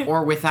with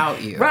or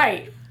without you.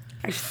 Right.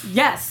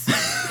 Yes.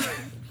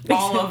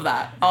 all of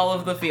that. All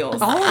of the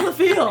feels. All of the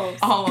feels.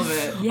 All of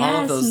it. Yes,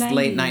 All of those 90s.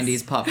 late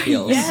 90s pop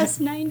feels. Yes,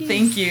 90s.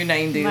 Thank you,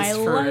 90s. My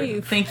for,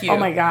 life. Thank you. Oh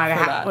my God.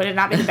 for that. Would it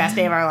not be the best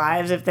day of our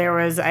lives if there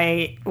was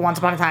a Once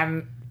Upon a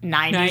Time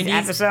 90s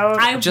episode?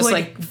 I Just would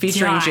like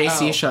featuring die.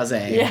 JC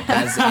Chazé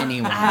as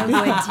anyone. I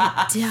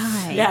would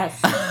die. Yes.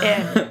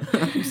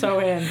 In. I'm so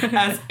in.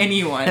 As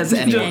anyone. As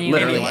anyone. Anyone.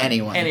 Literally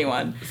anyone.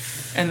 Anyone.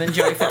 And then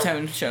Joey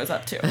Fatone shows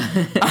up too.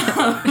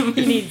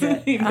 He needs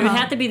it. It would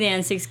have to be the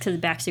N6 because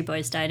Backstreet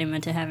Boys died and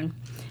went to heaven.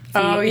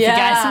 Oh, If yeah.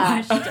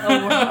 you guys watched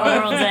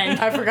World's End.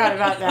 I forgot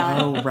about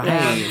that. Oh,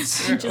 right.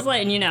 Just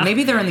letting you know.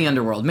 Maybe they're in the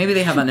underworld. Maybe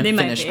they have might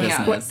unfinished be, yeah.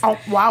 business. Oh,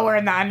 while we're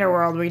in the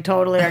underworld, we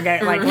totally are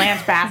getting, like,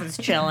 Lance Bassett's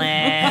chilling.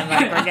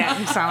 Like, we're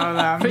getting some of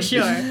them. For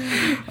sure.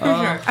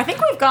 I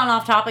think we've gone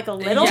off topic a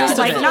little. Just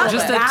a like, bit. not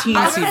Just a that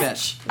teensy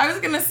much. bit. I was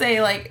gonna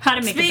say, like, How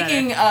to make it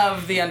speaking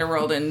of the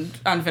underworld and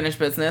unfinished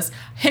business,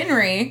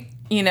 Henry,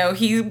 you know,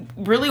 he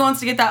really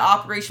wants to get that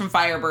Operation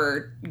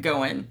Firebird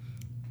going.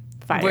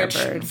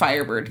 Firebird.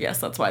 Firebird, yes,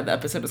 that's why the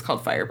episode is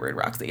called Firebird,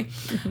 Roxy.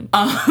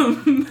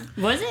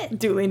 Was it?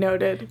 Duly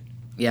noted.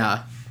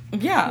 Yeah.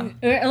 Yeah.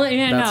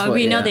 That's what-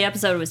 we know yeah. the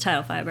episode was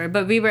titled Firebird,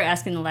 but we were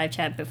asking the live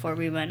chat before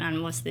we went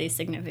on what's the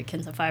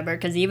significance of Firebird,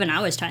 because even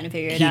I was trying to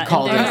figure it He out.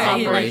 called And it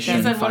then- Operation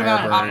He said, what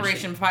about Firebird.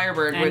 Operation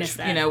Firebird, I which, missed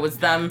that. you know, was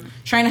them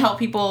trying to help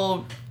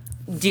people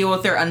deal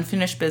with their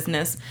unfinished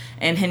business.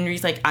 And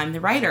Henry's like, I'm the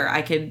writer.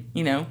 I could,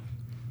 you know,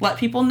 let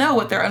people know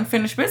what their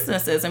unfinished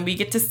business is. And we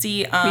get to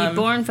see...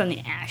 Reborn from the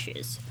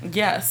ashes.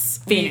 Yes.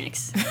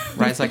 Phoenix.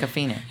 Rise like a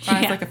phoenix.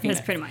 Rise Yeah, like a phoenix.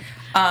 That's pretty much.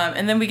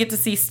 And then we get to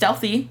see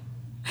Stealthy,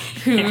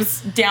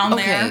 who's down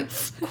Okay, there.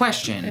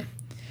 question.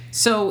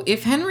 So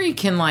if Henry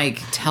can,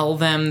 like, tell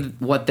them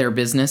what their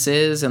business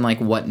is and, like,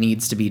 what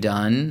needs to be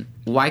done,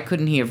 why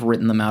couldn't he have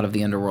written them out of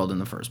the underworld in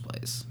the first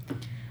place?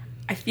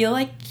 I feel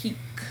like he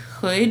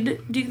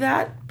could do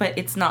that, but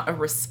it's not a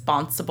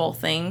responsible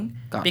thing.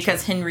 Gotcha.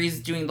 Because Henry's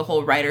doing the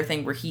whole writer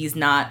thing where he's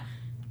not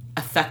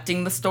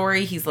affecting the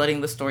story. He's letting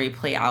the story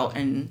play out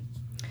and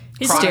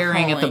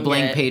Staring at the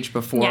blank it. page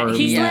before Yeah,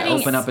 he's you letting-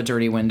 open up a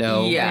dirty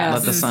window, Yes.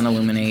 let the sun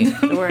illuminate.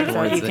 The words that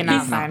words you that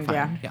cannot he's not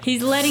find, yeah.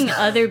 He's letting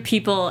other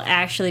people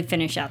actually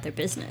finish out their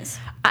business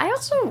I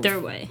also their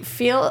way.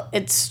 feel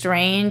it's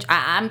strange.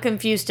 I'm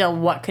confused still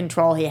what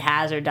control he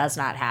has or does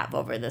not have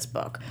over this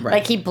book. Right.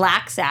 Like, he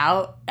blacks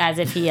out as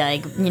if he,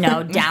 like, you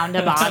know, downed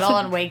a bottle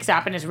and wakes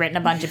up and has written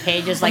a bunch of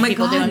pages like Oh my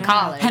people do God, in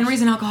college.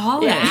 Henry's an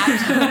alcoholic.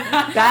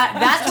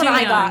 That's what too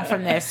I young. got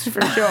from this,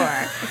 for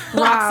sure.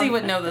 Roxy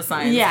would know the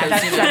signs. Yeah, 'cause,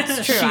 that's, you know,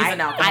 that's true. She's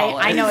an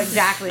alcoholic. I know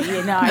exactly.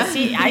 You know,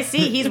 I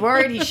see. He's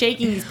worried. He's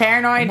shaking. He's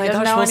paranoid. Oh my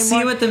doesn't gosh, know we'll anymore. see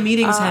you at the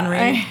meetings,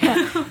 Henry.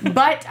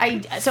 But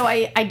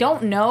I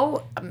don't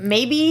know.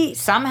 Maybe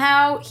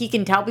somehow he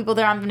can tell people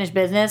their unfinished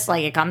business.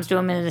 Like, it comes to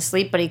him in his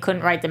sleep, but he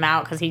couldn't write them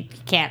out because he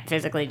can't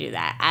physically do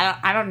that.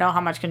 I don't know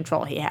how much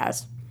control he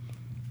has.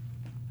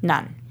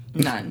 None.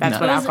 None. That's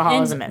what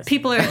alcoholism And is.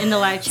 people are in the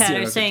live chat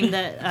Zero are saying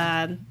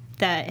that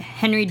that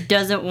Henry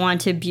doesn't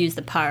want to abuse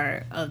the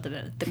power of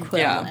the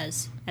quill Yeah.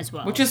 as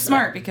well. Which is So-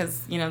 smart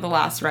because, you know, the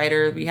last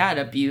writer we had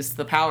abused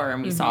the power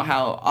and we saw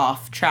how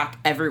off track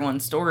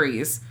everyone's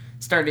stories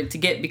started to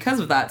get because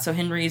of that. So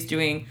Henry's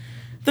doing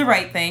the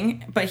right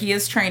thing, but he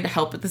is trying to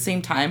help at the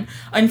same time.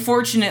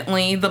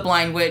 Unfortunately, the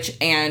Blind Witch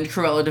and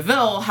Cruella de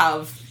Vil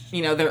have,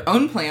 you know, their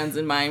own plans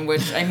in mind,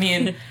 which, I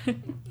mean,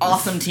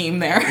 awesome team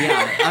there.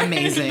 Yeah,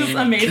 amazing. Just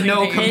amazing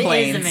No team.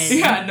 complaints. amazing.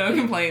 Yeah, no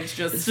complaints.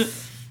 Just,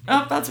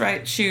 oh, that's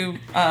right. Shoo. See,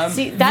 that's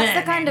the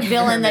Then- kind of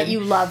villain that you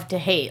love to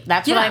hate.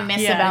 That's what I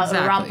miss yeah, about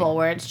exactly. Rumple,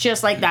 where it's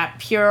just like that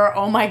pure,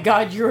 oh my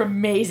god, you're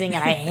amazing,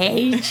 and I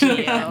hate you.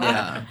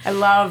 Yeah. I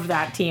love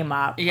that team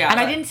up. Yeah. And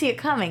I didn't see it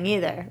coming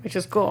either, which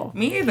is cool.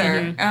 Me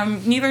either.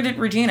 Neither did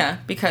Regina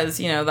because,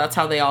 you know, that's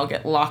how they all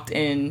get locked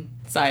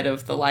inside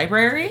of the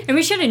library. And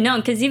we should have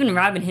known because even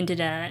Robin hinted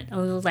at it. I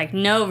was like,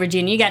 "No,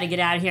 Regina, you got to get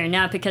out of here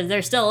now because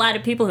there's still a lot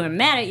of people who are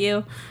mad at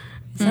you."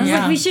 So I was Yeah.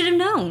 like, "We should have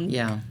known."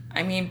 Yeah.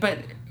 I mean, but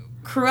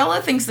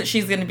Cruella thinks that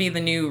she's going to be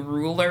the new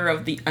ruler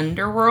of the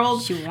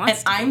underworld. She wants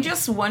and to I'm be.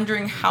 just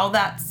wondering how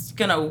that's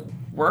going to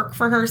work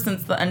for her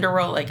since the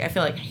underworld, like, I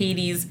feel like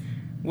Hades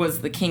was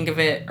the king of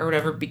it or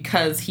whatever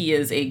because he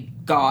is a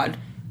god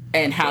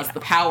and has the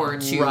power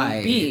to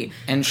Right. be.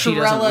 And she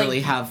Cruella- doesn't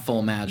really have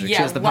full magic. Yeah,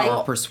 She has the power like-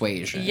 of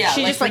persuasion. Yeah,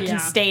 She like, just like can yeah.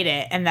 state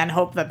it and then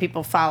hope that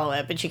people follow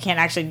it, but she can't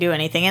actually do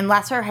anything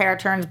unless her hair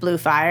turns blue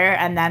fire,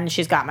 and then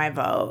she's got my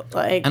vote.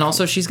 Like, And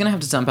also, she's gonna have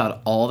to dump out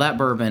all that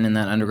bourbon in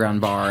that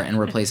underground bar and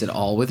replace it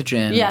all with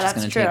gin, Yeah, which is that's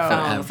gonna true. take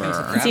Oh, it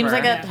forever. takes it seems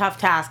like a Yeah. tough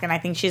task, and I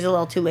think she's a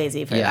little too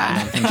lazy for Yeah,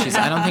 I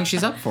that. don't think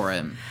she's up for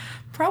it.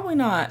 Probably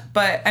not.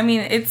 But, I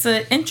mean, it's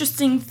an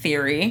interesting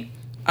theory.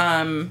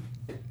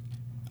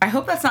 I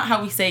hope that's not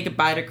how we say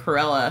goodbye to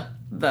Cruella,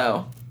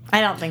 though.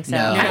 I don't think so.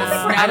 No. I don't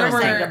think we're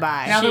ever saying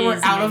goodbye. Now that we're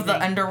She's out of the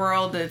amazing.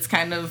 underworld, it's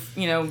kind of,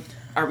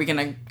 are we going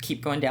to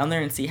keep going down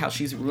there and see how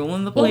she's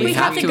ruling the place? Well, we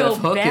have to go if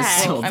Hook is back.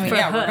 still I mean, for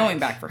yeah, Hook. we're going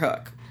back for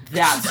Hook.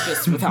 That's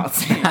just without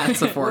saying.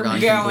 That's a foregone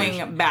We're conclusion.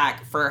 going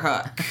back for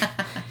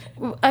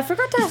Hook. I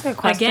forgot to ask a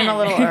question Again. a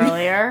little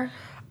earlier.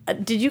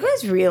 Did you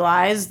guys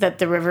realize that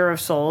the River of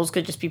Souls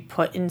could just be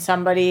put in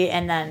somebody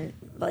and then,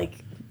 like,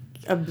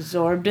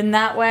 absorbed in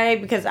that way?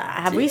 Because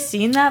have we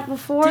seen that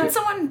before? Didn't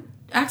someone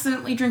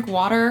accidentally drink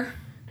water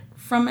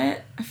from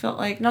it? I felt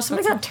like No,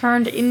 somebody got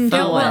turned into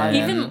Oh, one. well,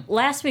 Even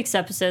last week's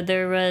episode,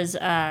 there was,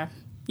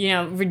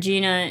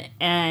 Regina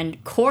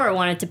and Cora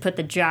wanted to put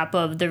the drop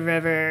of the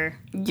river.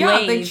 Yeah,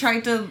 they lathe-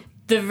 tried to.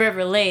 the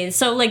river lathe.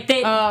 So like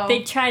they Oh.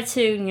 try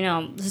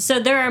to, so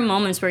there are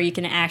moments where you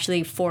can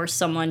actually force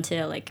someone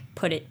to like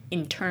put it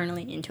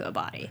internally into a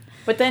body.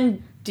 But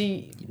then,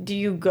 do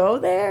you go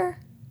there?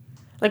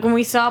 Like when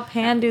we saw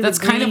Pan do That's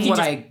the kind of green- what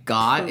I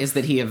got, is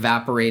that he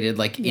evaporated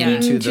like Yeah.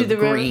 into Into the the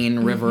river. green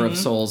River of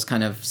Souls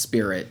kind of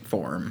spirit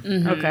form.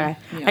 Okay.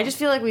 I just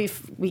feel like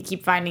we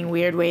keep finding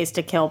weird ways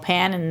to kill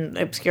Pan and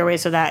obscure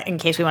ways so that in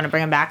case we want to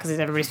bring him back because he's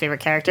everybody's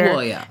favorite character.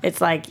 Well, yeah. It's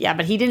like, yeah,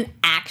 but he didn't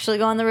actually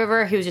go in the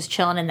river. He was just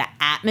chilling in the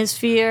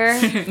atmosphere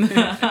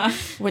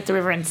with the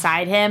river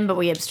inside him, but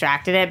we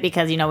abstracted it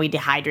because, we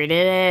dehydrated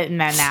it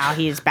and then now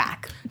he's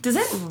back. Does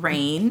it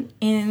rain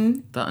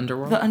in The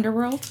underworld. the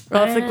underworld?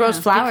 Well, if it grows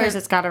flowers, Because-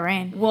 it's got to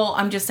rain. Well,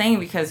 I'm just saying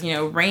because,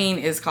 rain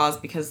is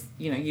caused because,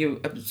 you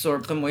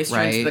absorb the moisture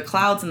Right. into the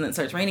clouds and then it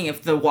starts raining.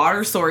 If the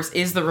water source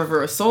is the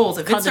River of Souls,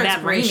 if it Called starts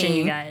evaporation, raining...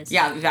 you guys.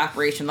 Yeah,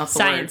 evaporation, that's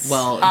Science. the word.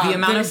 Well, the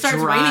amount then of it starts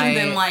dry. raining,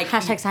 then, like...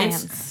 Hashtag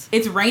science.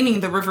 It's raining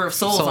the River of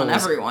Souls on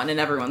Souls. everyone and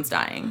everyone's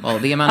dying. Well,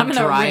 the amount of I'm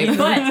gonna dry.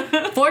 read-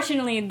 But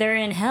fortunately, they're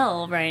in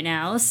hell right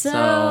now, so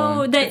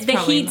So, it's the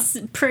probably heat's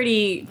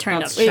pretty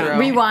turned That's up. true.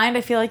 Wait, rewind.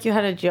 I feel like you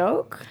had a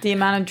joke. The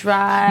amount of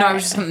dry. No, I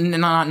was just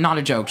not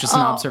a joke, just an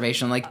Oh.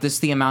 observation. Like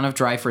the amount of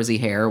dry frizzy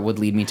hair would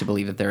lead me to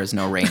believe that there is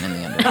no rain in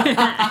the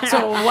underworld.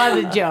 So it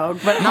was a joke,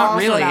 but Not also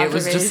really. an It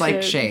was just like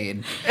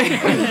observation.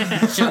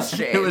 shade. Just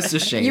shade. It was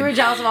just shade. You were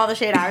jealous of all the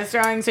shade I was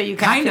throwing, so you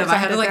kind of. I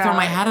had to like throw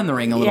my hat hat in the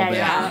ring a little bit.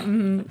 Yeah.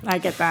 I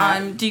get that.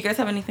 Do you guys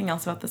have anything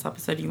else about this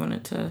episode you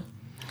wanted to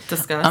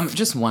discuss?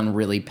 Just one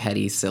really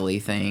petty, silly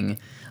thing.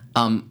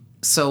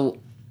 So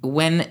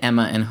when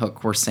Emma and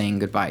Hook were saying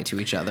goodbye to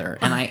each other,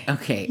 and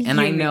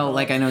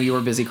I know you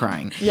were busy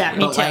crying. Yeah, me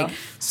but too. Like,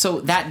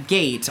 so that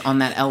gate on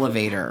that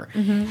elevator,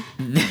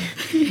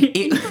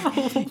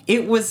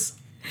 it was.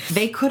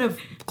 They could have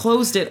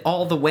closed it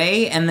all the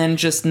way and then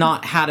just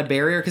not had a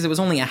barrier because it was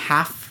only a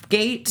half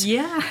gate.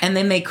 Yeah. And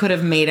then they could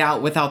have made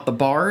out without the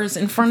bars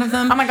in front of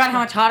them. Oh my god, how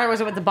much hotter was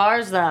it with the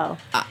bars though?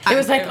 It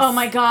was like, oh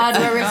my god,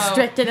 we're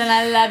restricted and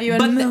I love you. And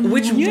But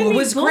which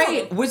was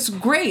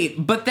both.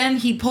 great, But then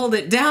he pulled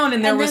it down,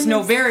 and there was then no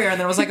this- barrier. And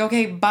then I was like,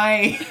 okay,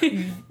 bye,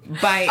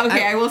 bye.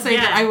 Okay, I will say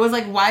Yeah. that I was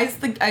like, why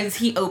is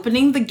he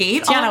opening the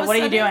gate? all Tiana, of a what are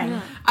you sudden?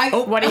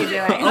 doing? What are you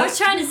doing? I was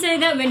trying to say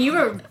that when you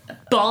were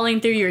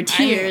bawling through your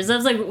tears. I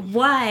was like,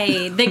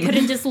 why? They could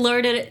have just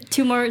lowered it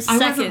 2 more I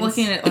seconds. wasn't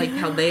looking at it like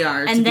how they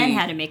are, And to then be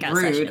had to make out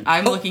rude. session.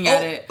 I'm looking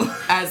at it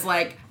as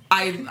like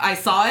I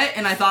saw it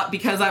and I thought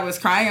because I was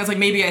crying, I was like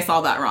maybe I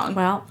saw that wrong.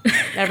 Well,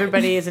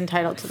 everybody is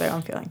entitled to their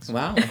own feelings.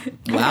 Wow.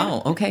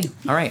 Okay.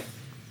 All right.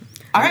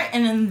 All right,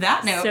 and on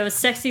that note, So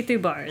sexy through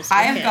bars.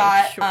 I have Okay,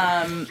 got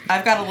sure.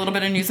 I've got a little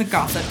bit of news and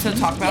gossip to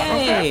talk about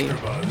real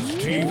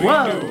quick.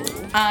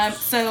 Whoa.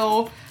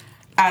 So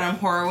Adam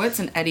Horowitz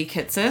and Eddie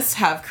Kitsis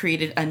have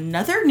created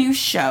another new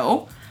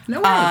show.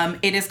 No way.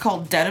 It is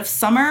called Dead of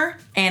Summer,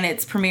 and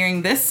it's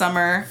premiering this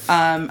summer,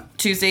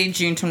 Tuesday,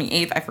 June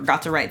 28th. I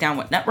forgot to write down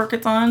what network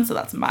it's on, so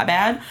that's my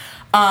bad.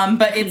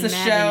 But it's a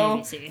Mad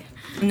show. ABC.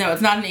 No,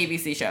 it's not an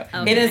ABC show.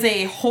 Okay. It is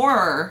a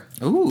horror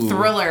Ooh.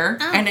 thriller,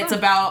 and it's cool.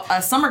 about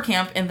a summer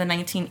camp in the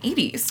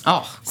 1980s.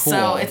 Oh, cool.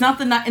 So it's not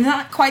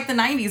quite the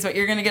 90s, but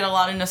you're gonna get a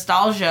lot of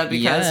nostalgia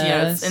because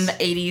it's Yes. in the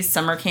 80s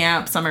summer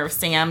camp, Summer of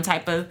Sam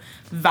type of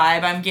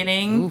vibe. I'm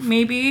getting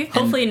maybe.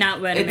 Hopefully not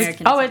when It's-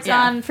 Americans. Oh, it's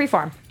Yeah. on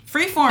Freeform.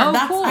 Freeform. Oh,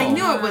 That's cool. I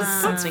knew it was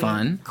something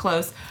fun.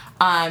 close.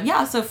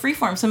 So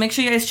Freeform. So make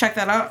sure you guys check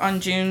that out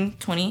on June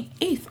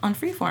 28th on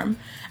Freeform.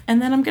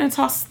 And then I'm gonna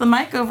toss the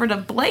mic over to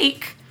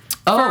Blake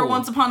for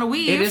Once Upon a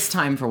Weave. It is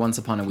time for Once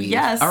Upon a Weave.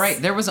 Yes. All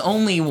right. There was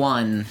only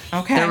one.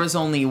 Okay. There was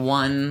only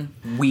one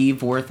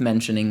weave worth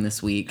mentioning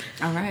this week,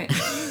 All right.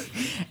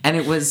 and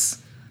it was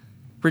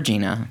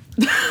Regina,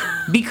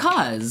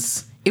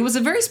 because it was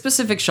a very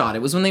specific shot.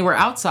 It was when they were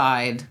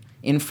outside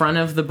in front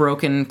of the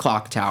broken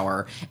clock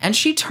tower, and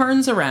she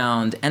turns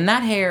around, and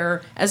that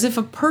hair, as if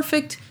a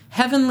perfect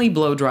heavenly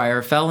blow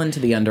dryer fell into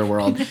the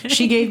underworld.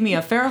 She gave me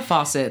a Farrah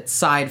Fawcett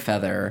side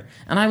feather,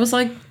 and I was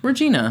like,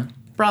 Regina,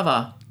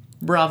 brava,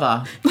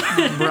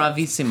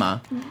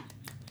 bravissima.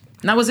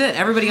 And that was it.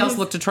 Everybody else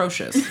looked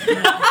atrocious.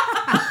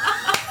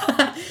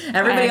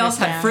 Everybody else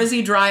had understand.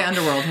 frizzy, dry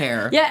underworld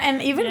hair. Yeah,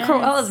 and even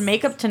Cruella's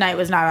makeup tonight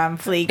was not on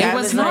fleek. It I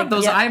was not. like,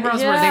 Those eyebrows were,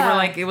 they yeah. were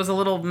like, it was a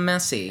little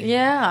messy.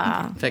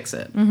 Yeah. Fix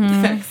it.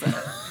 Fix it.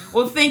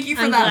 Well, thank you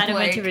for I'm that, glad I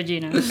went Blake. to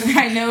Regina.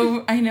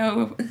 I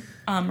know.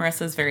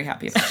 Marissa's very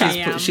happy about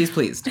that. She's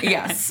pleased.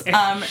 Yes.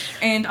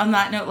 And on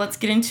that note, let's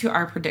get into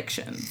our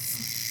predictions.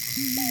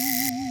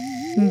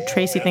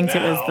 Tracy thinks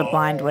it was the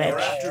blind witch.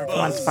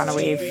 Once Upon a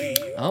Weave.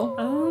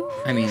 Oh?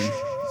 I mean,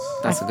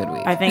 that's a good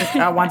week. I think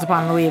Once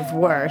Upon a Weave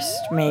worst,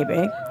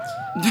 maybe.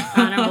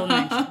 Honorable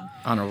mention.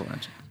 Honorable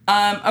mention.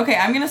 Okay,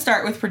 I'm going to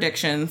start with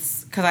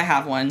predictions because I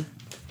have one.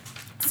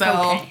 So,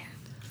 Okay.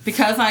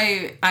 because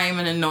I am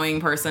an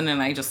annoying person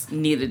and I just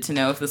needed to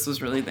know if this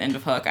was really the end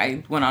of Hook,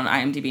 I went on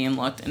IMDb and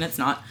looked, and it's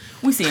not.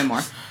 We see him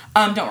more.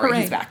 Don't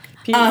worry, he's back.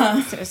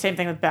 Same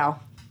thing with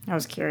Belle. I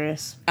was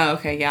curious. Oh,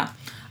 okay, yeah.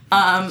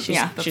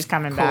 She's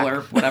coming cool back.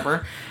 or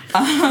whatever.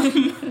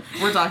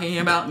 We're talking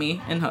about me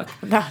and Hook.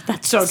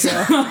 That's so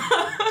true.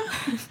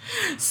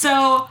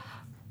 So,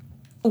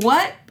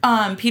 what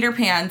Peter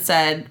Pan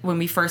said when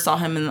we first saw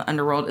him in the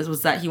underworld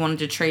was that he wanted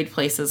to trade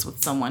places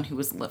with someone who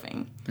was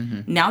living.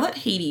 Mm-hmm. Now that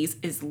Hades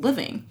is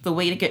living, the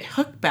way to get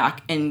Hook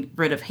back and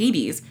rid of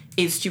Hades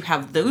is to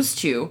have those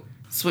two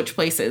switch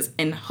places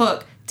and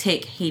Hook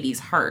take Hades'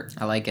 heart.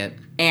 I like it.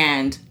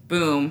 And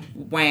boom,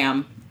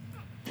 wham,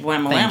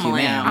 wham, Thank wham, you,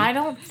 wham. ma'am. I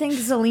don't think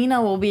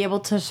Zelina will be able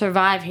to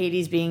survive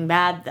Hades being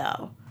bad,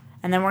 though.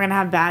 And then we're going to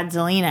have bad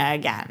Zelina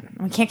again.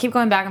 We can't keep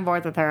going back and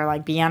forth with her,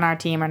 like, be on our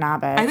team or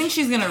not, bitch. I think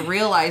she's going to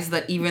realize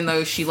that even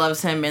though she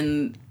loves him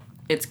and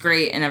it's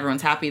great and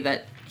everyone's happy,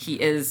 that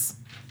he is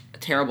a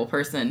terrible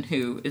person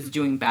who is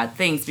doing bad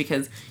things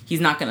because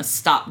he's not going to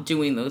stop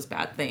doing those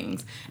bad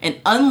things. And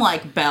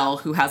unlike Belle,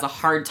 who has a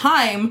hard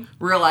time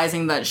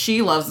realizing that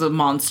she loves the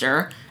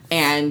monster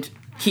and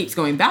keeps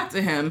going back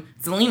to him,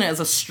 Zelina is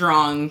a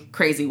strong,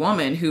 crazy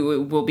woman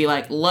who will be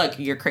like, look,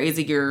 you're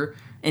crazy, you're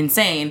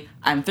insane,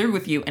 I'm through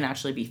with you, and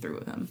actually be through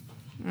with him.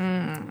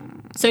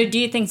 So do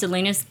you think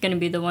Zelina's going to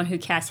be the one who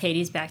casts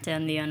Hades back to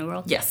the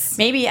underworld? Yes.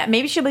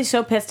 Maybe she'll be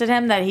so pissed at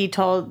him that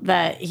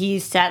he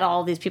set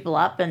all these people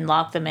up and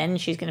locked them in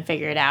and she's going to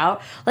figure it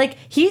out. Like,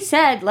 he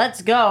said,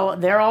 let's go,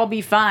 they'll all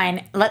be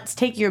fine, let's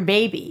take your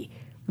baby.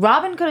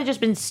 Robin could have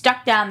just been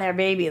stuck down their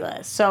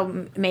babyless.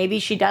 So maybe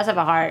she does have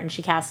a heart and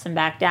she casts him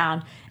back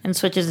down and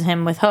switches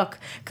him with Hook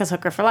because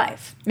hooker for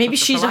life. Maybe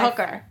she's a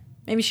hooker.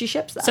 Maybe she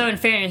ships them. So in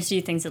fairness, do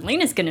you think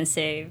Zelina's going to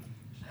save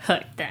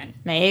Hook then?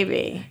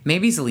 Maybe.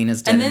 Maybe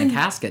Zelina's dead in the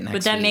casket next week.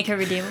 Would that make her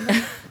redeemable?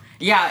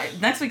 Yeah,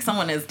 next week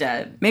someone is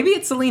dead. Maybe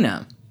it's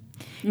Zelina.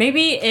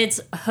 Maybe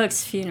it's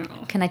Hook's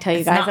funeral. Can I tell you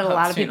It's guys not that a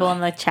lot Hook's of people in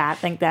funeral. the chat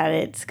think that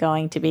it's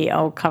going to be,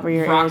 cover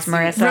your Roxy.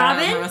 ears, Marissa.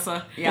 Robin?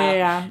 Marissa.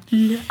 Yeah.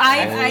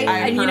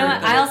 I you know heard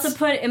what? that I also it's-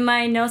 put in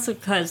my notes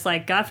because,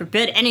 like, God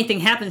forbid anything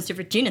happens to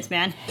Regina's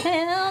man.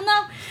 Hell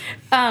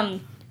no.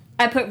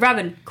 I put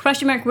Robin,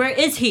 question mark, where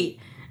is he?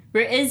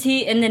 Where is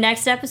he in the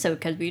next episode?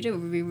 Because we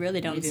really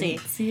don't see.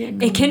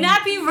 It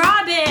cannot be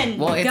Robin.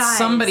 Well, it's guys.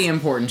 somebody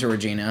important to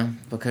Regina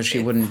because she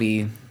wouldn't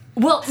be.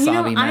 Well, you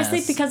know, Sobby honestly,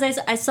 mess. because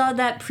I saw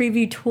that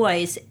preview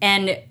twice,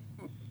 and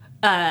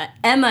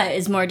Emma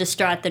is more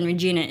distraught than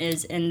Regina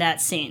is in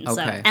that scene.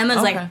 So Okay. Emma's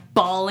Okay. like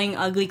bawling,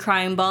 ugly,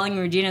 crying, bawling.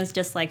 Regina's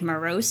just like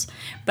morose,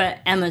 but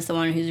Emma's the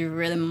one who's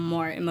really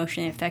more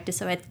emotionally affected.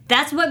 So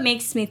that's what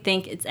makes me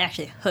think it's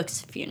actually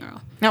Hook's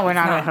funeral. No, we're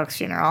not not. at Hook's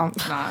funeral.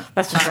 Not.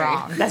 That's just Sorry.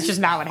 wrong. That's just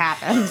not what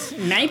happens.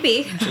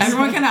 Maybe.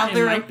 Everyone can have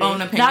their might be.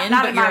 own opinion,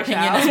 Not but in your my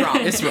opinion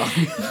show. is wrong.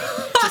 It's wrong.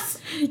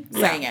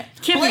 Saying it.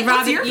 Can't be Blake, what's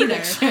Robin your either.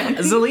 prediction?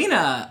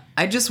 Zelina.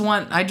 I just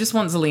want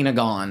Zelina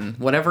gone.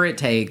 Whatever it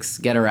takes,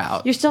 get her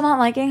out. You're still not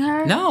liking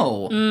her?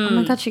 No. Oh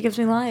my god, she gives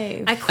me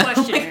life. I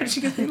question her.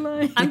 She gives me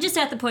life. I'm just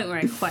at the point where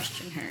I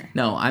question her.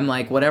 No, I'm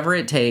like, whatever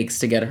it takes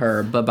to get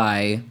her.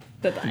 Bye-bye.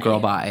 Bye-bye. Girl,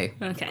 bye.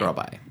 Okay. Girl,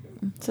 bye.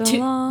 So two-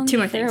 long. two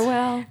more things.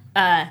 Farewell.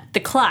 The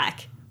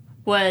clock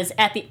was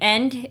at the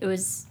end. It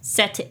was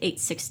set to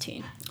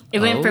 8:16. It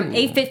went from Oh.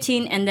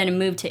 8:15 and then it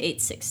moved to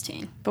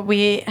 8:16. But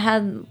we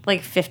had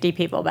like 50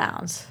 people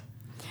bounce.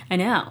 I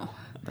know,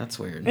 That's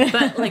weird.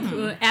 but like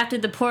after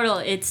the portal,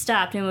 it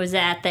stopped and was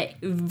at the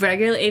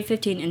regular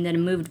 8:15 and then it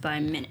moved by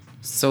a minute.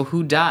 So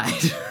who died?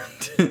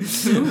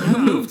 Who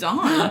moved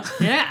on?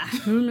 Yeah,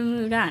 who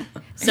moved on?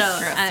 So I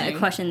Interesting.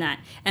 question that.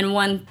 And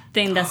one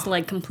thing that's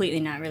like completely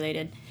not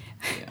related.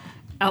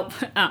 Oh,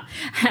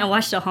 I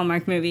watched a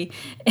Hallmark movie,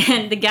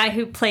 and the guy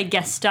who played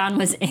Gaston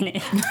was in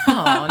it.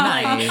 Oh,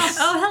 nice.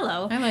 Oh,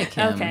 hello. I like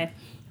him. Okay,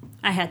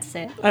 I had to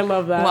say it. I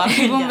love that. A lot of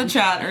people in the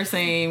chat are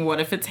saying, what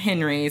if it's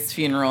Henry's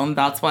funeral? And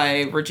that's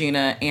why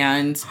Regina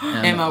and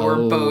Emma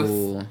were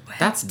both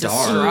That's dark.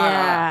 distraught,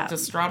 Yeah.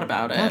 distraught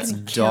about it. That's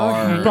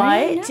dark.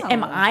 But know.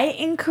 am I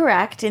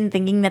incorrect in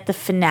thinking that the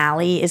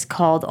finale is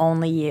called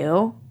Only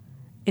You?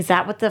 Is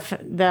that what the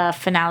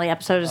finale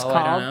episode is Oh, I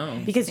called? don't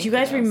know. Because you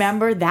guys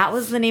remember that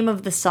was the name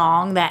of the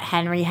song that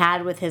Henry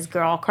had with his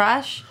girl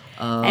crush.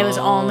 It was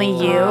Only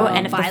You,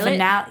 and if Violet? the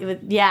finale,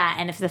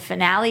 and if the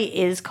finale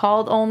is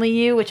called Only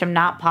You, which I'm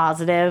not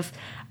positive,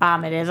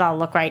 it is. I'll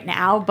look right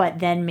now, but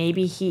then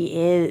maybe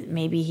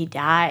he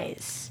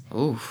dies.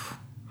 Oof.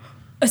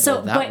 So,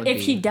 Well, that but would if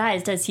be- he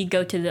dies, does he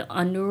go to the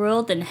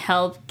underworld and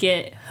help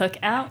get Hook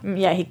out?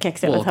 Yeah, he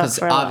kicks it Well, with Hook because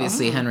for a little.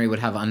 obviously Henry would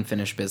have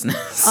unfinished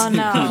business. Oh,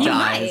 no. if He he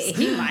dies.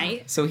 He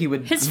might. So he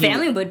would. His he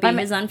family would be I'm-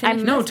 his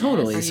unfinished No, business.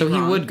 totally. So he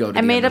wrong? would go to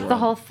I the made up the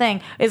underworld. whole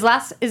thing. Is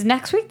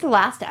next week the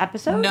last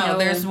episode? No,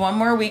 there's one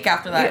more week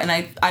after that, and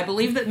I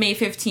believe that May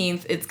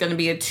 15th it's going to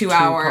be a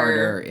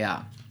 2-hour Two-parter,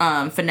 yeah.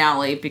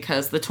 finale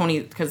because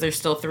there's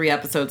still 3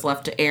 episodes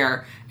left to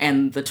air,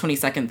 and the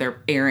 22nd they're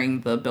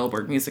airing the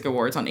Billboard Music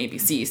Awards on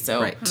ABC.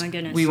 So Right. Oh my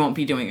goodness. we won't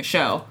be doing a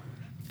show,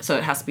 so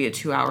it has to be a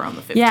 2-hour on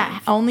the 15th. Yeah,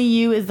 Only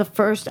You is the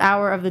first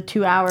hour of the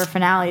 2-hour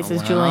finale,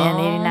 says Julian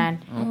 89.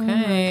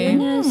 Okay.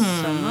 Goodness,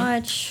 so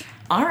much.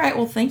 All right.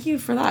 Well, thank you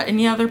for that.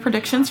 Any other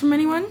predictions from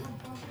anyone?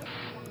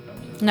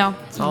 No,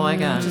 That's all I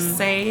got. Just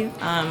say,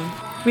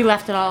 we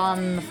left it all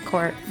on the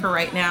court. for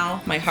right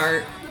now, my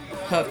heart,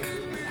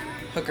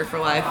 Hooker for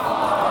life.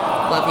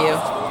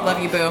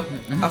 Love you, boo.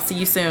 I'll see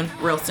you soon,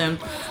 real soon.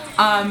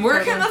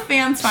 Where can the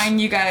fans find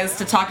you guys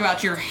to talk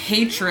about your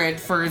hatred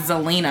for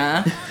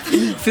Zelina?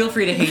 Feel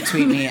free to hate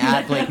tweet me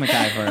at Blake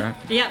McIver.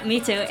 Yep, me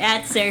too.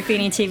 At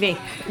Serafini TV.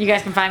 You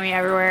guys can find me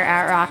everywhere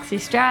at Roxy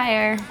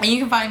Striar. And you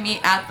can find me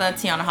at the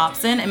Tiona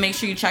Hobson. And make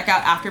sure you check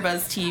out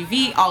AfterBuzz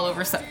TV all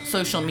over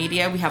social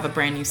media. We have a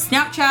brand new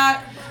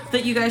Snapchat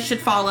that you guys should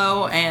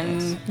follow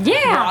and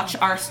watch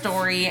our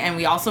story. And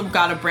we also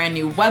got a brand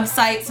new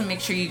website, so make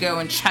sure you go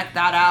and check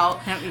that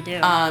out. That we do.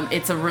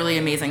 It's a really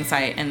amazing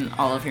site, and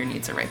all of your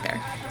needs are right there.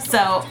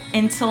 So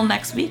until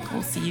next week,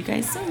 we'll see you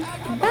guys soon.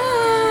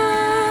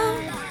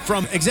 Bye.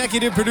 From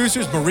executive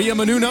producers Maria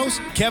Menounos,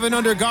 Kevin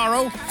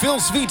Undergaro, Phil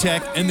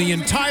Svitek, and the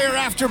entire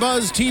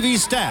AfterBuzz TV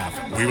staff,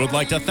 we would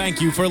like to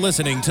thank you for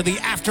listening to the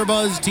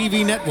AfterBuzz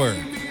TV network.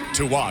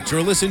 To watch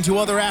or listen to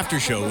other after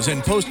shows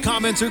and post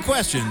comments or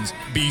questions,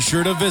 be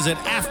sure to visit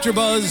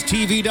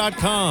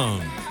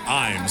AfterBuzzTV.com.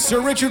 I'm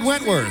Sir Richard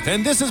Wentworth,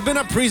 and this has been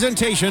a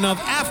presentation of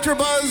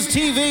AfterBuzz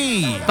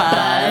TV.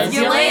 Buzz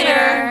you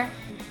later.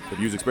 The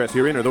views expressed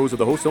herein are those of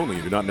the hosts only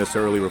and do not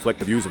necessarily reflect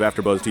the views of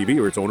AfterBuzz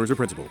TV or its owners or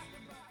principals.